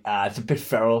were like, it's a bit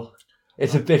feral.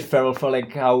 It's a bit feral for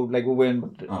like how like we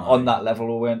weren't on that level.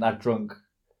 We weren't that drunk.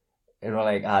 And we're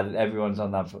like, everyone's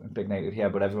on that big night here,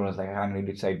 but everyone was like hanging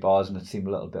outside bars, and it seemed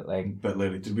a little bit like. But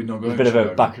later, did we not go? A bit of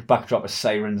a backdrop of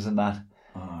sirens and that.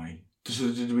 Aye.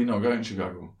 So did we not go in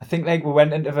Chicago? I think like we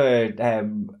went into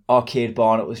the arcade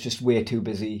bar and it was just way too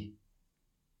busy.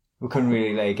 We couldn't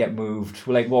really like get moved.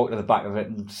 We like walked to the back of it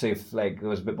and see if like there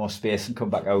was a bit more space and come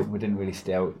back out. And we didn't really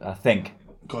stay out, I think.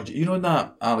 God, you know in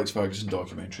that Alex Ferguson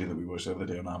documentary that we watched the other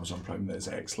day on Amazon Prime that is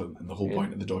excellent, and the whole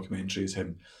point of the documentary is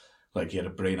him, like he had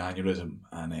a brain aneurysm,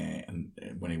 and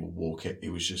when he woke it, he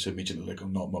was just immediately like,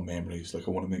 "I'm not my memories. Like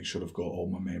I want to make sure I've got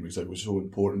all my memories." Like it was so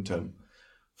important to him.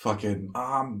 Fucking,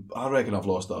 I reckon I've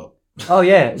lost that. Oh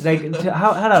yeah, like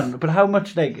how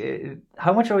much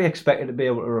are we expected to be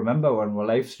able to remember when our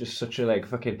life's just such a like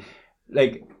fucking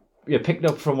like you're picked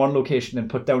up from one location and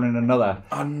put down in another.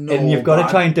 I know, and you've got to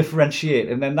try and differentiate,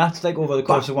 and then that's like over the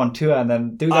course of one tour, and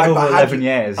then do that over 11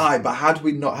 years. But had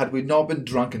we not been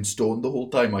drunk and stoned the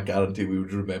whole time, I guarantee we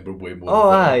would remember way more. Oh,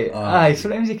 aye.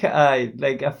 Sometimes you can, I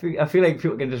feel like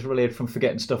people can just relate from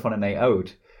forgetting stuff on a night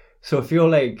out. So if you're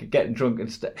like getting drunk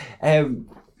and stuff,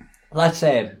 that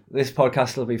said, this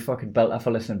podcast will be fucking belter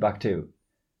for listening back to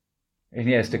in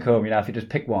years to come. You know, if you just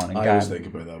pick one and I always think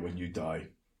about that when you die.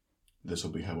 This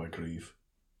will be how I grieve.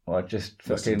 Or just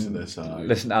Listen fucking to this,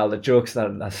 listen to all the jokes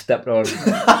that I stepped on.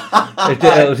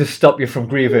 It'll just stop you from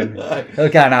grieving.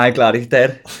 I'm glad he's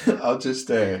dead. I'll just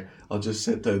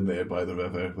sit down there by the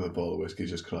river with a bottle of whiskey,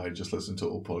 just cry, just listen to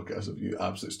old podcasts of you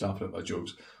absolutely snapping at my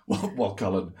jokes while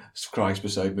Cullen cries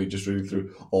beside me, just reading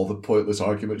through all the pointless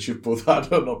arguments you've both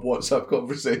had on WhatsApp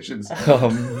conversations. Oh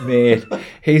mate,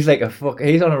 he's like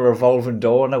he's on a revolving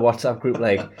door in a WhatsApp group.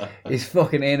 Like he's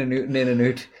fucking in and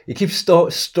out. He keeps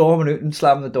storming out and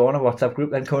slamming the door in a WhatsApp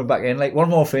group, then coming back in like one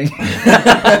more thing.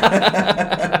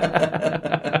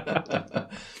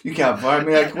 You can't fire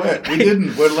me, I quit. We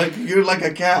didn't. You're like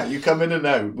a cat. You come in and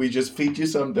out. We just feed you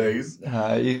some days.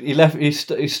 He left. He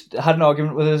had an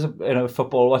argument with us in a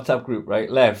football WhatsApp group, right?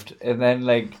 Left, and then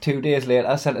like 2 days later,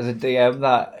 I sent us a DM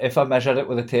that if I measured it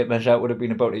with a tape measure, it would have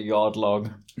been about a yard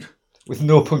long, with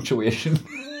no punctuation,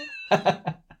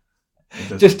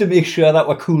 just to make sure that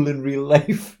we're cool in real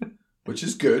life. Which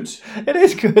is good. It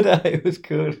is good. It was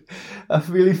good. I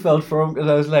really felt for him because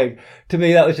I was like, to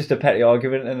me that was just a petty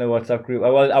argument in the WhatsApp group.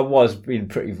 I was being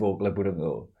pretty vocal about him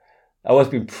though. I was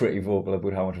being pretty vocal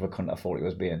about how much of a cunt I thought he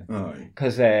was being.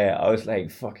 Because I was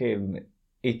like fucking.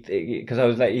 Because I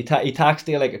was like, he taxed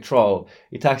you like a troll.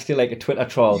 He taxed you like a Twitter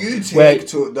troll. You take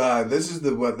this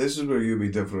is where you be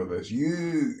different with this.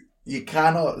 You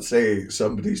cannot say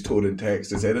somebody's tone in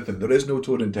text is anything. There is no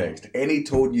tone in text. Any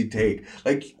tone you take,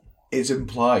 like. It's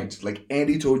implied. Like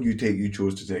any tone you take, you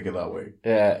chose to take it that way.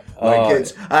 Yeah.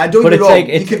 It's. I don't get wrong.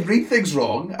 You can read things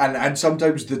wrong, and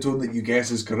sometimes the tone that you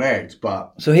guess is correct.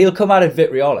 But so he'll come at it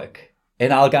vitriolic,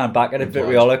 and I'll go back at it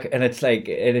vitriolic, and it's like,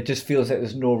 and it just feels like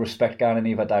there's no respect going in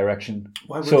either direction.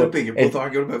 Why would there be? You're both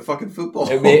arguing about fucking football.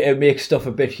 It makes stuff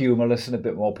a bit humorless and a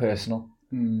bit more personal.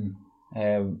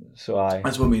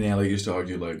 That's what me and Ellie used to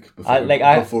argue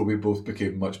before we both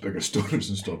became much bigger stoners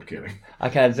and stopped caring. I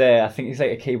can't say I think he's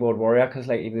like a keyboard warrior because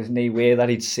like there's no way that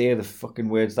he'd say the fucking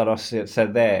words that I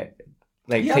said there.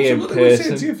 Like he absolutely would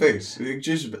say it to your face.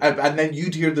 And then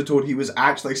you'd hear the tone he was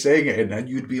actually saying it in, and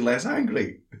you'd be less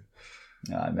angry.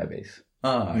 Maybe.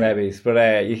 Maybe,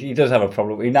 but he does have a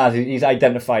problem. He's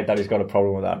identified that he's got a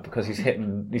problem with that because he's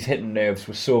hitting nerves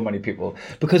with so many people.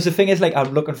 Because the thing is, like,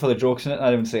 I'm looking for the jokes in it, and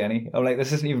I don't see any. I'm like,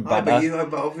 this isn't even bad.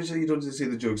 But obviously, you don't see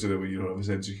the jokes in it when you don't have a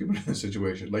sense of humour in the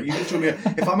situation. Like, you can show me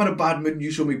if I'm in a bad mood and you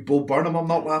show me Bo Burnham, I'm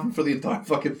not laughing for the entire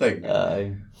fucking thing.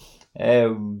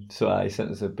 So I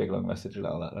sent us a big long message and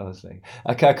all that. I was like,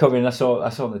 I can't come in. I saw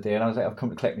him the day, and I was like, I've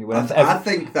come to collect me. I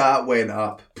think that went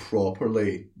up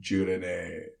properly during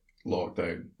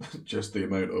lockdown. Just the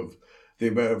amount of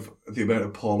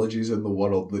apologies in the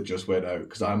world that just went out,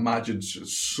 because I imagine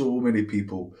so many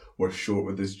people were short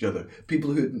with each other.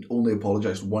 People who had only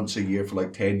apologized once a year for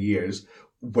like 10 years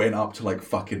went up to like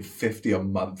fucking 50 a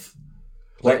month,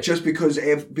 like just because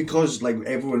like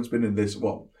everyone's been in this.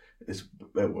 Well, It's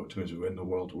what depends in the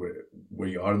world where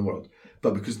you are in the world,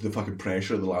 but because of the fucking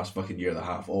pressure of the last fucking year and a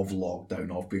half of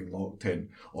lockdown, of being locked in,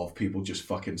 of people just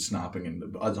fucking snapping, and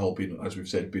as we've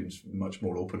said, been much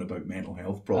more open about mental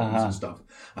health problems and stuff.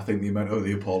 I think the amount of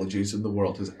the apologies in the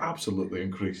world has absolutely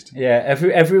increased. Yeah,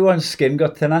 everyone's skin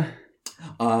got thinner.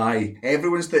 Aye,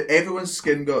 everyone's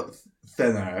skin got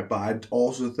thinner, but I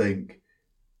also think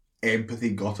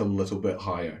empathy got a little bit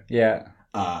higher. Yeah.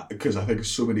 Because I think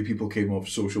so many people came off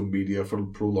social media for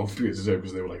prolonged periods of time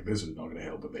because they were like, this is not going to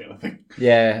help with anything.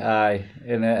 Yeah, aye.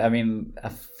 And I mean, I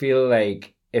feel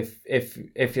like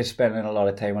if you're spending a lot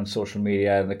of time on social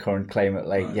media in the current climate,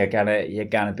 like you're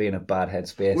gonna be in a bad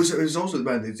headspace. Well, it's also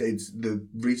it's the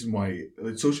reason why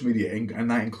social media, and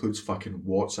that includes fucking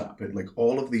WhatsApp. Like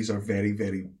all of these are very,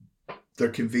 very. They're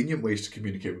convenient ways to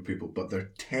communicate with people, but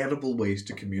they're terrible ways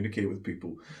to communicate with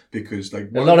people because, like,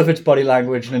 a lot of it's body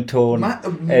language and tone.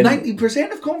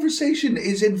 90% of conversation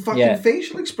is in fucking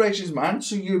facial expressions, man.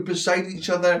 So you're beside each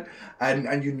other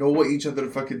and you know what each other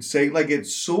are fucking saying. Like,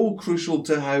 it's so crucial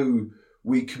to how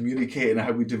we communicate and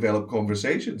how we develop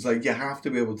conversations. Like, you have to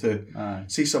be able to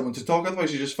see someone to talk,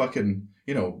 otherwise you're just fucking,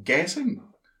 guessing.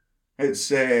 It's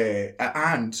the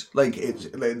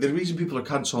reason people are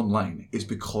cunts online is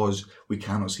because we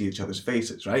cannot see each other's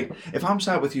faces, right? If I'm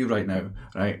sat with you right now,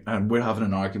 right, and we're having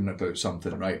an argument about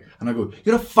something, right, and I go,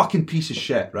 "You're a fucking piece of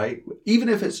shit," right? Even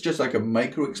if it's just like a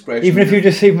micro expression. Even if you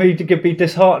just see me to be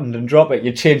disheartened and drop it,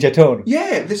 you change your tone.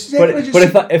 Yeah, this is.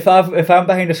 But if I'm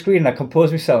behind a screen and I compose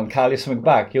myself and call you something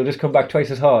back, you'll just come back twice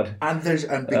as hard.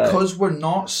 And because we're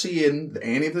not seeing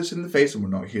any of this in the face, and we're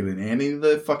not hearing any of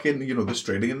the fucking, the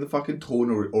straining in the fucking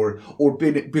tone, or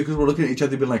being, because we're looking at each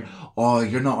other being like, "Oh,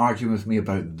 you're not arguing with me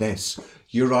about this.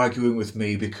 You're arguing with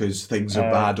me because things are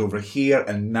bad over here,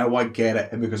 and now I get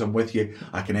it, and because I'm with you,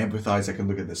 I can empathise, I can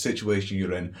look at the situation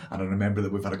you're in, and I remember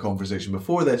that we've had a conversation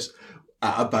before this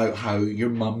about how your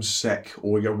mum's sick,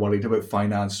 or you're worried about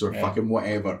finance, or fucking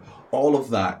whatever." All of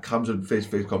that comes in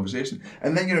face-to-face conversation,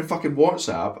 and then you're in fucking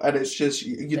WhatsApp, and it's just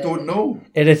you don't know.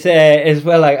 It is as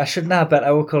well. Like, I shouldn't have bet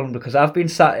I would call him, because I've been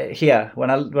sat here when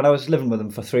I was living with him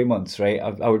for 3 months, right?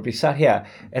 I would be sat here,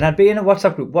 and I'd be in a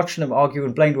WhatsApp group watching him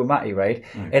arguing blind with Matty, right?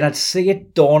 And I'd see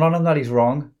it dawn on him that he's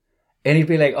wrong. And he'd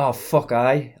be like, "Oh, fuck,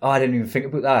 I didn't even think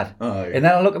about that." And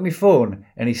then I look at my phone,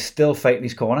 and he's still fighting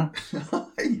his corner.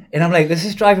 And I'm like, this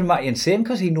is driving Matty insane,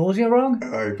 because he knows you're wrong.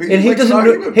 And he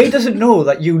doesn't know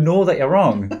that you know that you're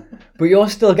wrong. But you're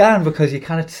still going because you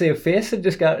can't see a face and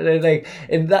just go, like,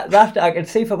 and that I can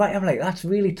see for Matty, I'm like, that's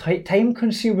really time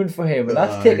consuming for him, and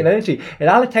that's taking energy. And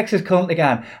all it takes is coming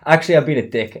again, "Actually, I've been a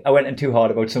dick. I went in too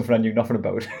hard about something I knew nothing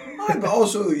about." But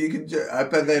also,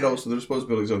 but then also the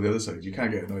responsibility's on the other side. You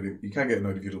can't get annoyed if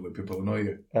you don't let people annoy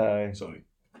you. Sorry.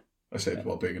 I said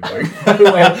while being annoying.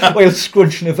 while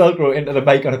scrunching a Velcro into the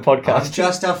mic on a podcast. I'm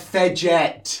just a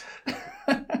fidget.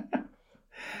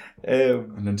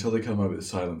 And until they come out with the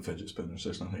silent fidget spinners,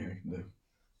 there's nothing I can do.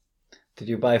 Did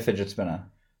you buy a fidget spinner?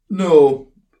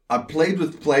 No. I played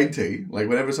with plenty. Like,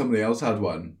 whenever somebody else had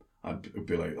one, I'd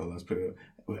be like, "Oh, that's pretty."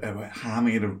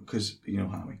 Hammy, because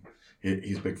Hammy.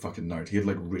 He's a big fucking nerd. He had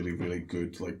like really, really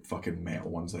good like fucking metal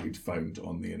ones that he'd found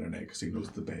on the internet, because he knows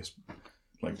the best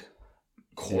like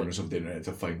corners of the internet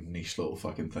to find niche little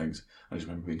fucking things. I just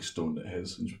remember being stoned at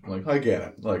his and just like, I get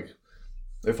it. Like,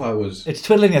 if I was... It's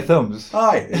twiddling your thumbs.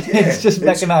 Aye. It's just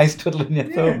mechanised twiddling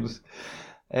your thumbs.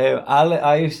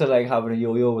 I used to like having a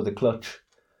yo-yo with a clutch.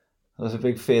 There was a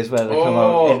big phase where they come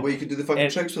out. Where you could do the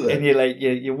fucking tricks with it. And you like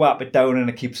you whap it down and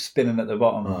it keeps spinning at the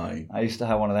bottom. Aye. I used to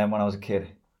have one of them when I was a kid.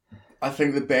 I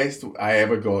think the best I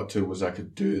ever got to was I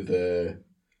could do the...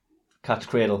 Catch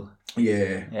cradle.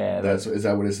 Yeah. Is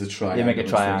that what it's the triangle? You make a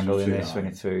triangle and they swing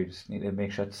it through. You just need to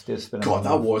make sure it's still spinning. God,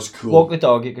 that was cool. Walk the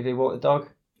dog. You could do walk the dog.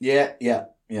 Yeah.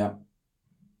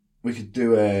 We could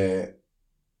do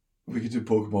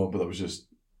Pokemon, but that was just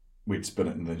we'd spin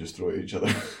it and then just throw it at each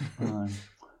other.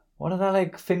 What are the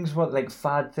like things? What like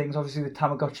fad things? Obviously the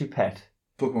Tamagotchi pet.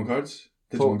 Pokemon cards.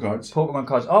 Digimon cards. Pokemon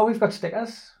cards. Oh, we've got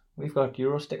stickers. We've got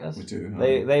Euro stickers. We do.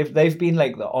 They've been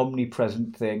like the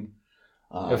omnipresent thing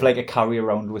of like a carry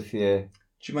around with you.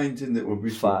 Do you mind in that we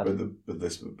spoke about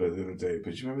this the other day?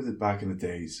 But do you remember that back in the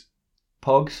days,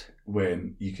 Pogs,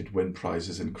 when you could win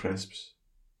prizes in crisps,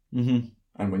 and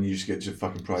when you used to get your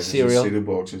fucking prizes cereal. in cereal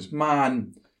boxes,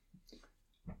 man.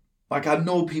 Like, I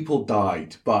know people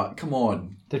died, but come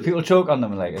on. Did people choke on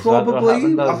them? Like, probably.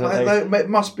 It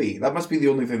must be. That must be the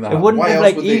only thing that happened.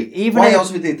 Why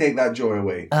else would they take that joy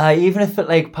away? Even if it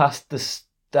like passed the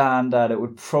standard, it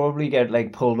would probably get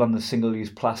like pulled on the single-use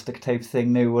plastic type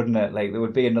thing now, wouldn't it? Like, there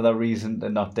would be another reason to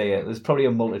not do it. There's probably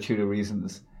a multitude of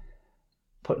reasons.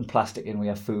 putting plastic in with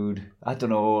your food. I don't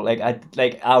know.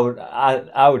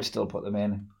 I would still put them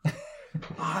in.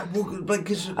 I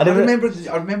remember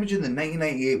during the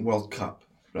 1998 World Cup,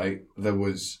 right? There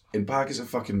was in packets of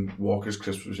fucking Walker's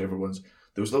Crisps, whichever ones.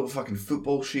 There was little fucking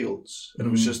football shields, and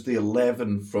it was just the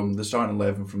 11 from the starting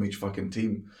 11 from each fucking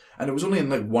team, and it was only in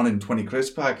like 1 in 20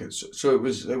 crisp packets, so it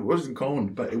wasn't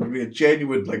common, but it would be a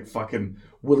genuine like fucking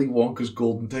Willy Wonka's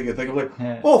golden ticket thing. I'm like,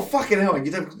 oh fucking hell! And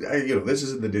you'd have, this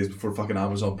is in the days before fucking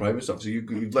Amazon Prime and stuff, so you'd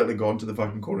literally go into the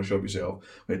fucking corner shop yourself.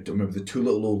 I remember the 2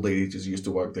 little old ladies who used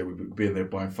to work there would be in there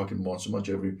buying fucking Monster Munch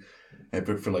every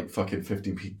for like fucking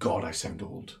 15p. God, I sound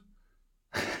old.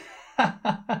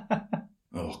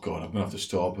 Oh God, I'm gonna have to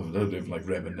stop. I'm not even like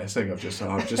reminiscing. I've just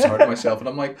heard myself, and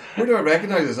I'm like, where do I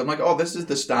recognise this? I'm like, oh, this is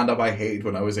the stand-up I hated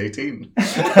when I was 18.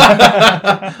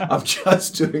 I'm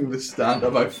just doing the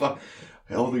stand-up.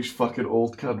 All these fucking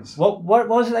old cunts. What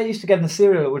was it I used to get in the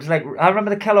cereal? It was like, I remember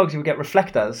the Kellogg's. You would get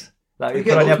reflectors that you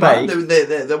put on your bike.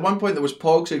 The one point there was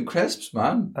Pogs and Crisps,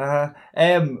 man.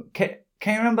 Can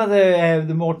you remember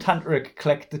the more tantric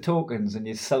collect the tokens and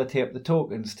you sellotape the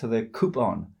tokens to the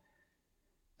coupon?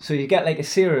 So you get like a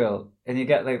cereal and you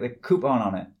get like the coupon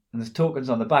on it and there's tokens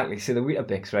on the back, like say the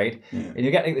Weetabix, right? Yeah. And you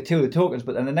get like the 2 of the tokens,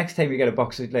 but then the next time you get a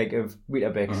box of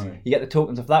Weetabix, you get the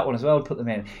tokens of that one as well and put them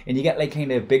in. And you get like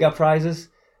kind of bigger prizes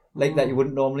like that you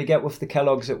wouldn't normally get with the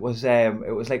Kellogg's. It was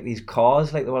like these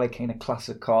cars, like they were like kind of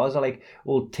classic cars or like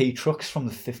old tea trucks from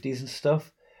the 50s and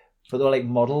stuff. But they were like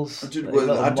models. I do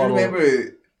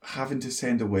remember having to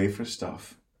send away for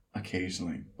stuff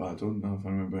occasionally, but I don't know if I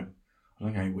remember. I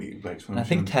think I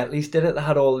think Tetley's did it. They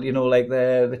had all, like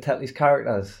the Tetley's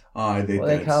characters. Aye, they did. What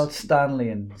they called Stanley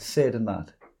and Sid and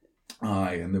that.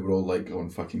 Aye, and they were all like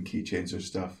on fucking keychains or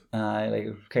stuff. Aye, like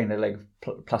kind of like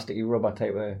plasticky rubber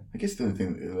type of. I guess the only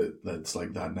thing that's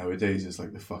like that nowadays is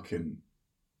like the fucking.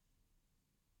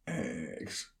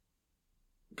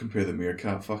 Compare the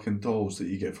Meerkat fucking dolls that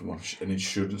you get from an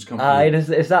insurance company. Aye,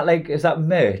 is that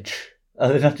merch?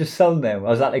 Are they not just selling them?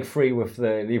 Or is that like free with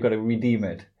you've got to redeem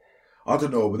it? I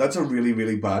don't know, but that's a really,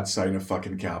 really bad sign of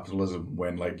fucking capitalism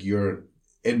when like your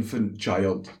infant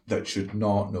child that should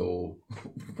not know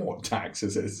what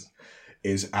taxes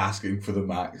is asking for the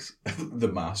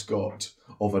mascot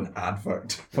of an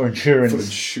advert for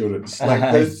insurance.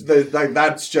 Like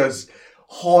that's just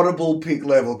horrible peak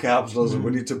level capitalism.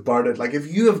 We need to burn it. Like if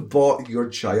you have bought your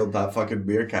child that fucking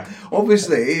Meerkat,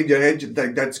 obviously in your head you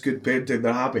think that's good parenting,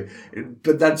 they're happy,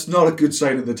 but that's not a good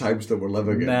sign of the times that we're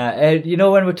living in.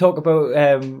 When we talk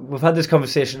about we've had this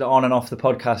conversation on and off the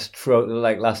podcast throughout the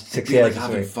last 6 years. Like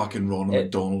having fucking Ronald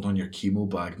McDonald on your chemo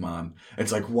bag, man.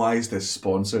 It's like, why is this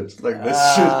sponsored? Like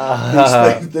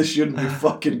this shouldn't be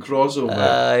fucking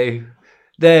crossover.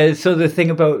 So the thing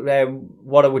about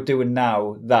what I would do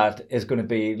now that is going to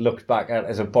be looked back at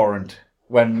as abhorrent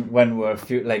when we're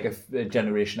a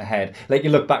generation ahead. Like you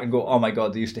look back and go, oh my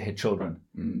God, they used to hit children,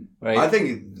 right? I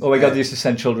think. Oh my God, they used to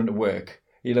send children to work.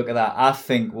 You look at that. I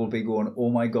think we'll be going,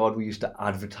 oh my God, we used to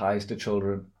advertise to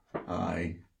children.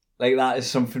 Aye. Like that is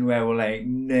something where we're like,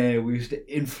 no, we used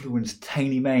to influence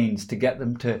tiny minds to get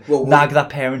them to nag their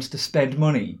parents to spend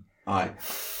money. Aye.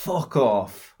 Fuck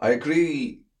off. I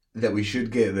agree that we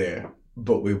should get there,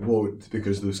 but we won't,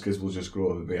 because those kids will just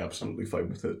grow up and be absolutely fine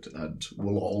with it, and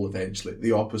we'll all eventually,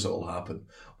 the opposite will happen.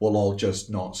 We'll all just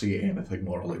not see anything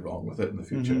morally wrong with it in the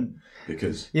future,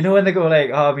 because... when they go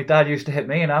like, oh, my dad used to hit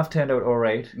me and I've turned out all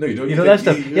right. No, you don't. That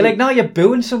stuff. You're like, no, you're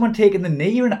booing someone taking the knee,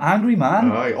 you're an angry man.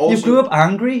 Also, you grew up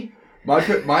angry. My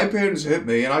parents hit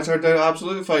me and I turned out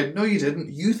absolutely fine. No, you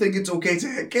didn't. You think it's okay to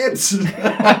hit kids.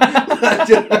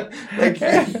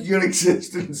 Your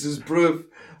existence is proof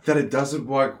that it doesn't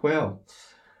work well.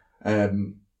 I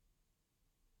had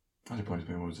a point.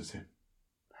 What was I saying?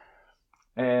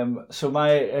 So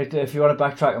if you want to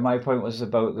backtrack, my point was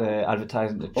about the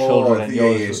advertising to children.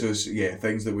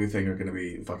 Things that we think are going to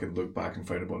be fucking looked back and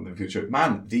frowned upon in the future.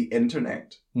 Man, the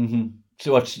internet. Mm-hmm.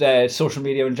 So what's social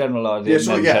media in general, or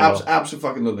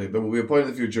absolutely. There will be a point in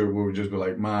the future where we just be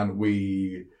like, man,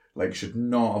 we should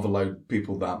not have allowed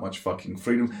people that much fucking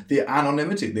freedom. The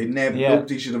anonymity.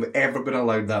 Nobody should have ever been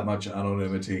allowed that much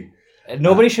anonymity.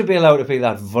 Nobody should be allowed to be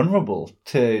that vulnerable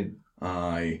to.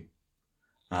 Aye.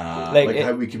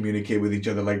 How we communicate with each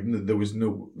other. Like there was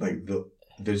no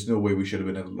there's no way we should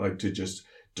have been allowed to just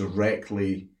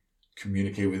directly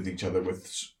communicate with each other with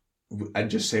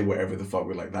and just say whatever the fuck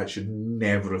we like. That should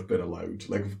never have been allowed.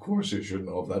 Like, of course it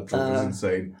shouldn't have. That trope is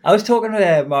insane. I was talking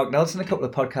to Mark Nelson a couple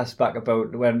of podcasts back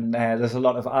about when there's a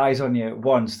lot of eyes on you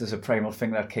once, there's a primal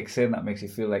thing that kicks in that makes you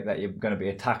feel like that you're going to be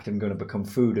attacked and going to become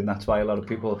food, and that's why a lot of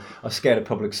people are scared of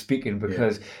public speaking,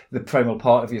 because the primal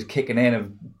part of you is kicking in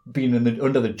of being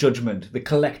under the judgment, the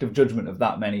collective judgment of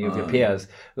that many of your peers.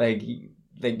 Like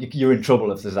you're in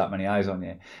trouble if there's that many eyes on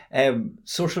you.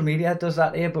 Social media does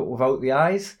that here, but without the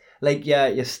eyes. Like, yeah,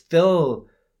 you're still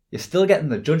getting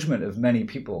the judgment of many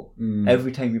people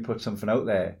every time you put something out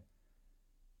there.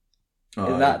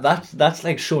 And that's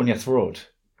like showing your throat.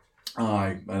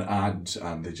 Aye,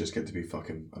 and they just get to be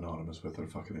fucking anonymous with their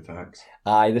fucking attacks.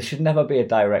 Aye, there should never be a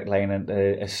direct line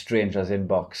into a stranger's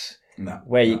inbox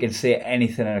where you can say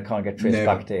anything and it can't get traced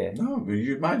back to you. No,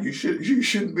 you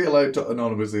shouldn't be allowed to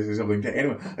anonymously say something to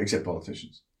anyone except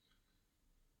politicians.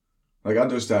 Like, I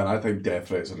understand, I think death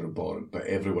threats are important, but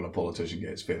everyone a politician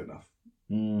gets, fair enough.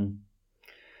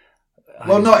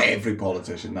 Well, not every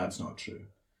politician, that's not true.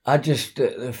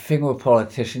 The thing with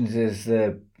politicians is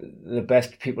the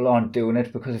best people aren't doing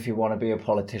it, because if you want to be a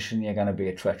politician, you're going to be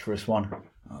a treacherous one.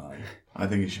 Aye. I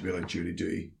think you should be like Judy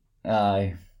Dewey.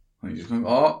 Aye. And you just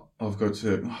go, I've got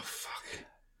to, fuck.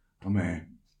 I'm a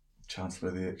Chancellor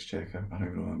of the Exchequer. I don't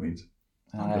even know what that means.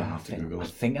 I'm going to have to Google it. I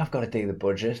think I've got to do the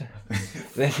budget.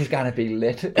 This is going to be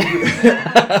lit.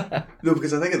 No,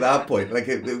 because I think at that point, like,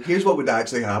 here's what would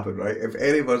actually happen, right? If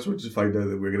any of us were to find out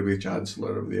that we're going to be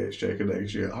Chancellor of the Exchequer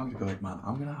next year, I'm going to be like, man,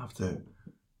 I'm going to have to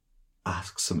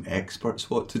ask some experts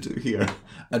what to do here.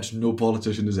 And no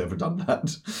politician has ever done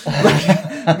that.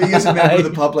 Like, me as a member of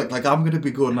the public, like, I'm going to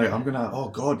be going, like, oh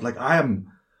God, like, I'm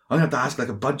going to have to ask like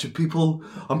a bunch of people.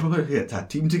 I'm probably going to get that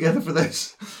team together for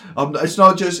this. It's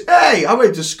not just, hey, I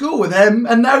went to school with him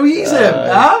and now he's him.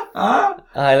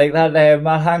 I like that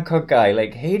Matt Hancock guy.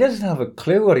 Like, he doesn't have a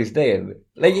clue what he's doing.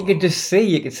 Like, you can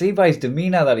see by his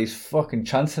demeanour that he's fucking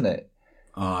chancing it.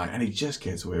 And he just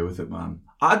gets away with it, man.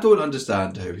 I don't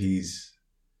understand how he's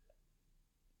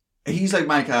like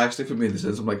Mike Ashley for me in the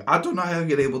sense I'm like, I don't know how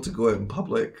you're able to go out in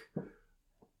public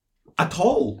at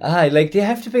all. Like, do you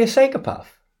have to be a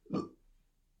psychopath?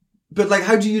 But, like,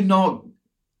 how do you not...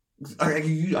 Are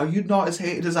you not as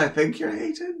hated as I think you're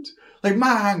hated? Like,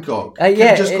 Matt Hancock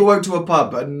can just go out to a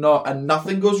pub and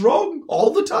nothing goes wrong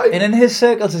all the time. And in his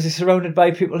circles, is he surrounded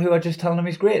by people who are just telling him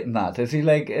he's great and that? Is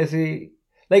he...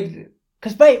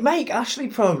 Because Mike Ashley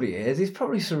probably is. He's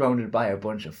probably surrounded by a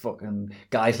bunch of fucking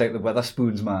guys like the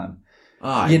Weatherspoons, man.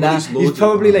 He's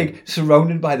probably like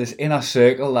surrounded by this inner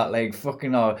circle that like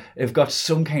fucking have got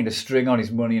some kind of string on his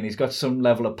money, and he's got some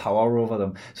level of power over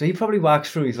them. So he probably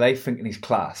walks through his life thinking he's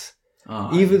class.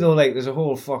 Even though like there's a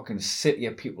whole fucking city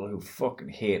of people who fucking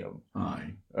hate him.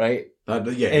 Right? He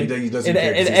doesn't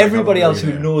care. And everybody else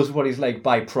who knows what he's like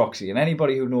by proxy, and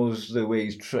anybody who knows the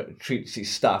way he treats his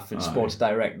staff in Sports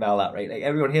Direct and all that, right? Like,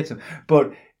 everyone hates him.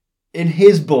 But in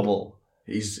his bubble,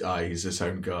 he's a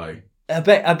sound guy. I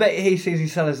bet he sees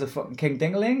himself as the fucking King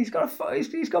Dingaling. He's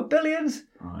got billions.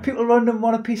 People around him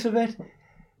want a piece of it.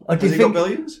 Has he got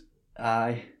billions?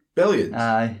 Aye. Billions?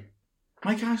 Aye.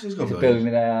 Mike Ashley's got billions. A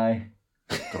billionaire, aye.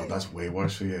 God, that's way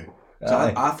worse for you.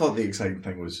 So I thought the exciting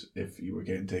thing was if you were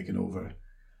getting taken over,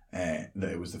 that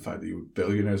it was the fact that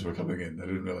billionaires were coming in. I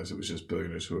didn't realise it was just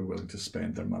billionaires who were willing to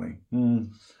spend their money.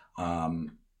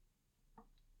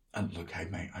 And look, hey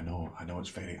mate, I know it's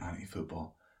very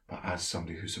anti-football, but as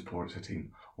somebody who supports a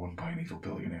team owned by an evil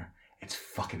billionaire, it's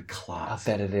fucking class.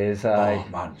 I bet it is. Oh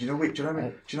man, do you know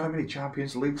how many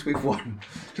Champions Leagues we've won?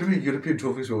 Do you know how many European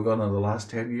trophies we've won in the last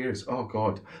 10 years? Oh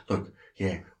God, look,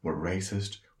 yeah, we're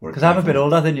racist. Because I'm a bit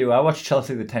older than you. I watched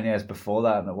Chelsea the 10 years before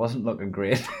that, and it wasn't looking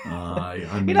great. Aye,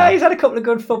 he's had a couple of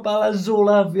good footballers,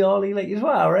 Zola, Violi, like, he's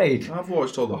all right. I've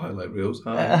watched all the highlight reels.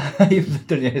 You've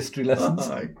done your history lessons.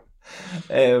 Aye.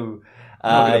 I'm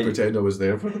going to pretend I was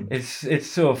there for them. It's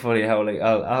so funny how, like,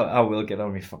 I will get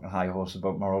on my fucking high horse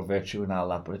about moral virtue and all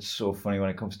that, but it's so funny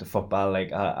when it comes to football.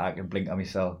 Like, I can blink at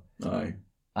myself. Aye.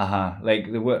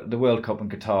 Like the World Cup in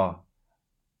Qatar.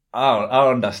 I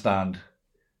understand.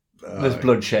 There's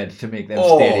bloodshed to make them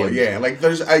stadiums. Oh yeah, like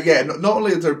there's Not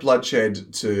only is there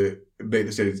bloodshed to make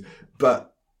the stadiums,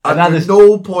 but at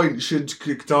no point should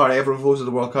Qatar ever host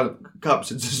the World Cup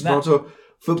since it's not a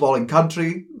footballing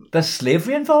country. There's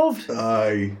slavery involved.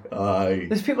 Aye.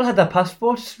 There's people had their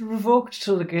passports revoked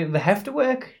so they have to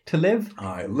work to live.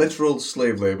 Aye, literal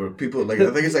slave labour. People I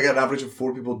think it's like an average of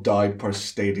 4 people died per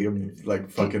stadium. Like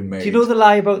fucking made. Do you know the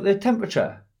lie about the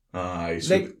temperature? Aye,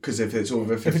 because if it's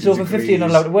over 50, if it's over 50, you're not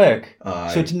allowed to work.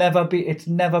 Aye. So it's never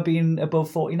been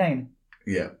above 49.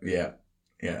 Yeah.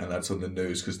 Yeah, and that's on the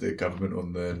news because the government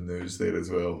on the news there as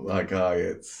well. That guy,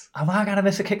 it's... Am I going to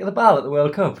miss a kick of the ball at the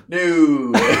World Cup?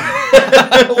 No!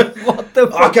 What the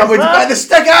fuck I can't wait to buy the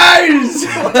stickers!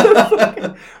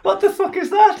 What the fuck is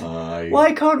that? Aye.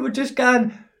 Why can't we just go,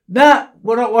 nah,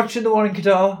 we're not watching the one in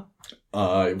Qatar.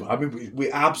 Aye. I mean,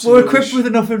 we absolutely... We're equipped with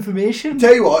enough information.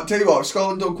 Tell you what, if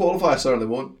Scotland don't qualify, I certainly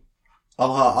won't.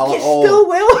 You still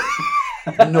will.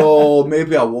 No,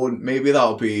 maybe I won't. Maybe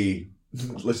that'll be...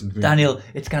 Listen to me. Daniel,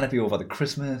 it's going to be over the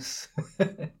Christmas.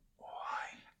 Why?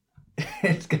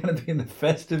 It's going to be in the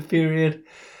festive period.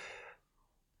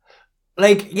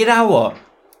 Like, you know what?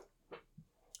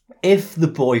 If the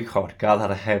boycott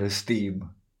gathered ahead of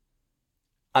steam,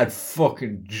 I'd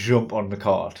fucking jump on the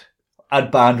cart.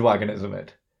 I'd bandwagon it.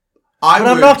 But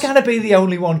I'm not going to be the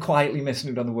only one quietly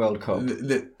missing out on the World Cup. Man,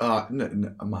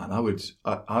 I would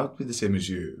be the same as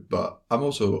you, but I'm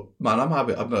also, man, I'm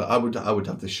happy. I would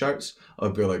have the shirts.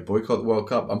 I'd be like, boycott the World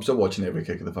Cup. I'm still watching every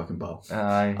kick of the fucking ball.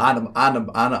 Aye.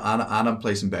 And I'm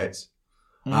placing bets.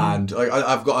 And like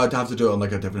I'd have to do it on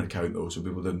like a different account though, so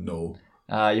people didn't know.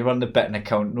 You're on the betting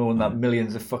account knowing that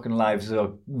millions of fucking lives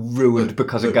are ruined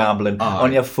because of gambling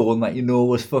on your phone that you know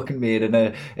was fucking made in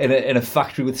a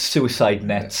factory with suicide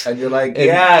nets. And you're like,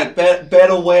 bet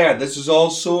aware, this is all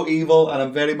so evil and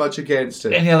I'm very much against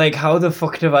it. And you're like, how the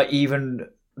fuck do I even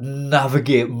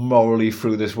navigate morally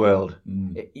through this world?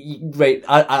 Right,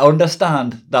 I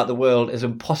understand that the world is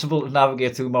impossible to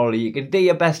navigate through morally. You can do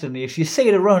your best in it if you see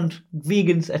it around,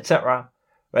 vegans, etc.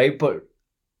 Right, but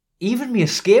even me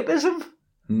escapism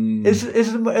is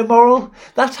immoral.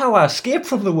 That's how I escape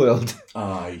from the world.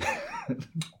 Aye.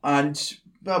 And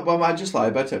well, I just lie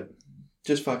about it.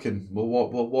 Just fucking we'll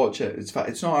watch it. It's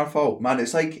not our fault, man.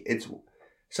 It's like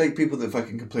people that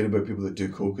fucking complain about people that do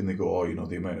coke and they go, oh, you know,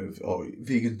 the amount of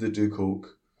vegans that do coke,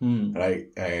 right?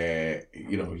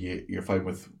 You know, you're fine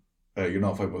with you're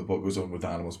not fine with what goes on with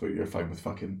animals, but you're fine with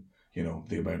fucking, you know,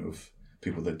 the amount of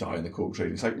people that die in the coke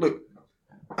trade. It's like, look,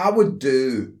 I would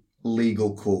do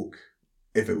legal coke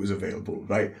if it was available,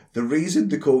 right? The reason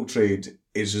the coke trade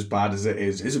is as bad as it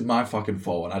is isn't my fucking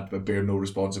fault, and I bear no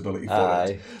responsibility for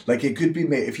it. Like, it could be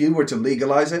made, if you were to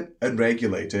legalise it and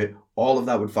regulate it, all of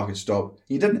that would fucking stop.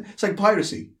 You didn't. It's like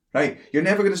piracy, right? You're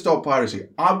never going to stop piracy.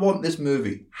 I want this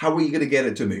movie. How are you going to get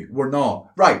it to me? We're not.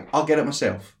 Right, I'll get it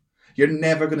myself. You're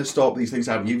never going to stop these things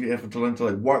happening. You have to learn to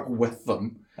like work with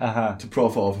them to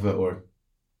profit off of it, or...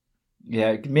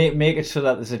 Yeah, make it so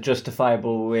that there's a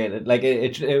justifiable way, like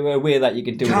a way that you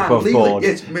can do it above legally, board.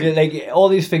 yes, like all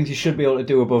these things you should be able to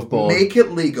do above board. Make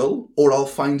it legal, or I'll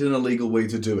find an illegal way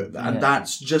to do it, and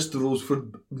that's just the rules for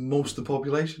most of the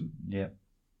population. Yeah,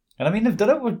 and I mean they've done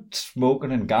it with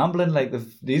smoking and gambling. Like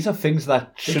these are things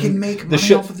that shouldn't. They can make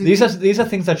money off of these are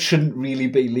things that shouldn't really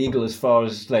be legal as far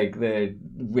as like the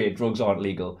way drugs aren't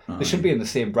legal. They should be in the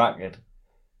same bracket.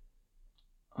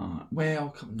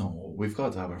 Well, no, we've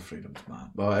got to have our freedoms,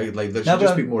 man. But there should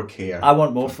just be more care. I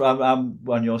want more. I'm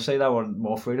on your side. I want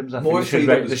more freedoms. I think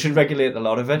they should regulate a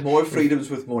lot of it. More freedoms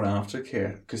with more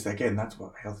aftercare, because again, that's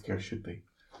what healthcare should be.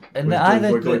 And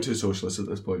we're going too socialist at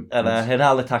this point. And I had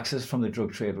all the taxes from the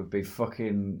drug trade would be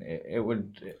fucking. It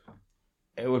would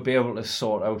be able to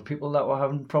sort out people that were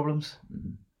having problems.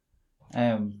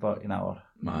 But you know what?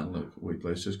 Man, look,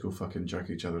 let's just go fucking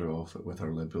jerk each other off with our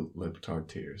libtard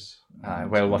tears.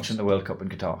 While watching the World Cup in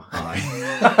Qatar. Aye.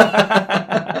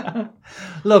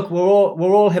 Look, we're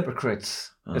all hypocrites.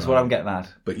 Is what I'm getting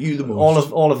at. But you the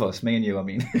most. All of us, me and you. I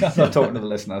mean, I'm not talking to the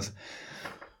listeners.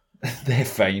 They're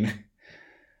fine.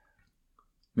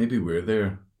 Maybe we're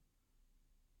there.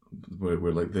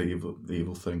 We're like the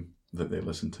evil thing that they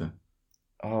listen to.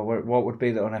 Oh, what would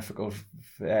be the unethical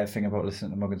thing about listening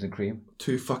to Muggins and Cream?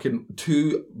 Two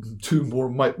more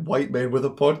white men with a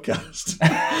podcast.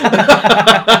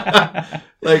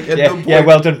 No point,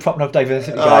 well done propping up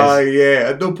diversity, guys.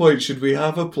 At no point should we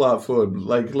have a platform,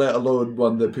 let alone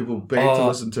one that people pay to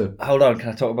listen to. Hold on, can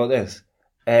I talk about this?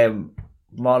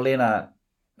 Marlena,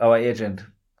 our agent,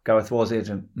 Gareth War's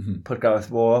agent, put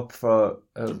Gareth War up for...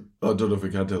 I don't know if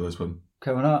we can tell this one.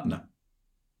 Can we not? No.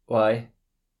 Why?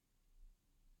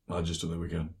 I just don't think we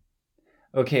can.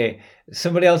 Okay,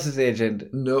 somebody else's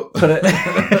agent. No.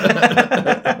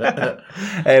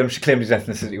 She claimed his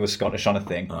ethnicity was Scottish on a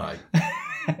thing. Aye.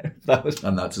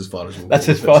 And that's as far as we'll That's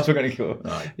as far as we're going to go.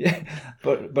 Aye. Yeah,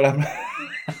 but I'm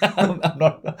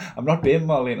not being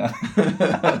Marlena.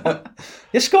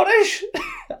 You're Scottish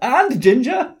and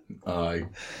ginger. Aye.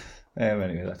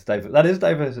 Anyway, that is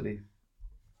diversity.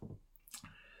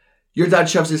 Your dad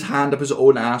shoves his hand up his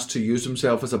own ass to use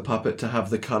himself as a puppet to have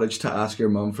the courage to ask your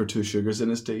mum for 2 sugars in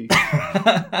his tea.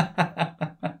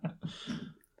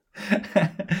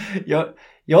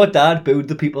 Your dad booed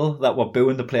the people that were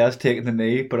booing the players taking the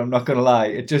knee, but I'm not going to lie,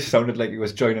 it just sounded like he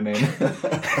was joining in.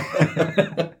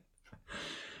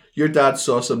 Your dad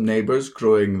saw some neighbours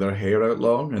growing their hair out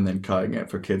long and then cutting it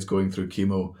for kids going through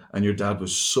chemo, and your dad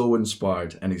was so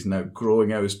inspired, and he's now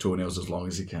growing out his toenails as long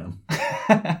as he can.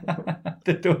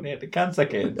 To donate to cancer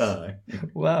kids. Aye.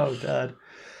 Wow, Dad.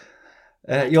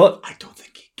 I don't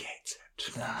think he gets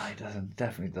it. Nah, he doesn't.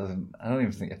 Definitely doesn't. I don't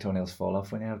even think your toenails fall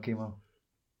off when you have chemo.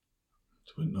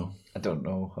 No. I don't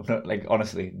know. I've not,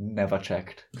 honestly, never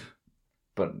checked.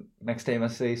 But next time I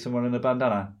see someone in a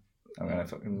bandana, I'm going to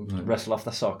fucking wrestle off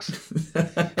the socks.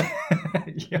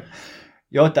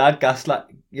 Your dad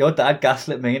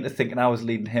gaslit me into thinking I was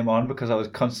leading him on because I was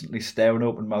constantly staring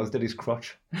open-mouthed at his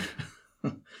crotch.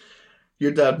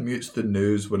 Your dad mutes the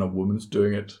news when a woman's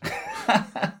doing it.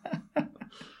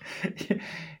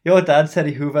 Your dad said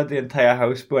he hoovered the entire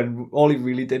house, but when all he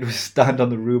really did was stand on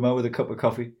the Roomba with a cup of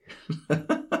coffee.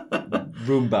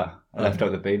 Roomba. I left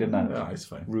out the B, didn't I? Yeah, it's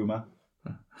fine.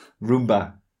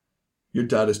 Roomba. Your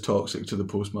dad is toxic to the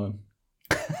postman.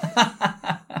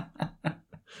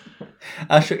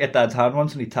 I shook your dad's hand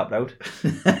once and he tapped out.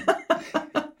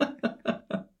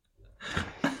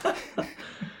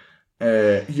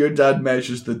 Your dad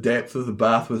measures the depth of the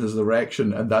bath with his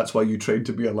erection, and that's why you trained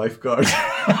to be a lifeguard.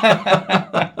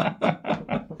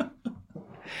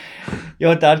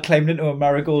 Your dad climbed into a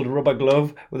marigold rubber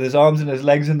glove with his arms and his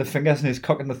legs and the fingers and his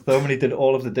cock and the thumb, and he did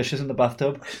all of the dishes in the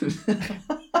bathtub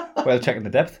while checking the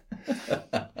depth.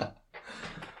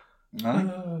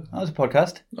 That was a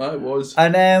podcast. It was.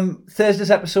 And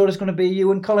Thursday's episode is going to be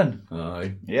you and Colin.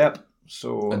 Aye. Yep.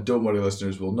 So. And don't worry,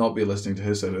 listeners, we'll not be listening to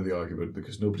his side of the argument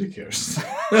because nobody cares.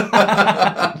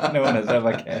 No one has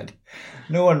ever cared.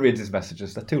 No one reads his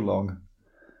messages. They're too long.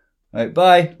 Right,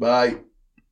 bye. Bye.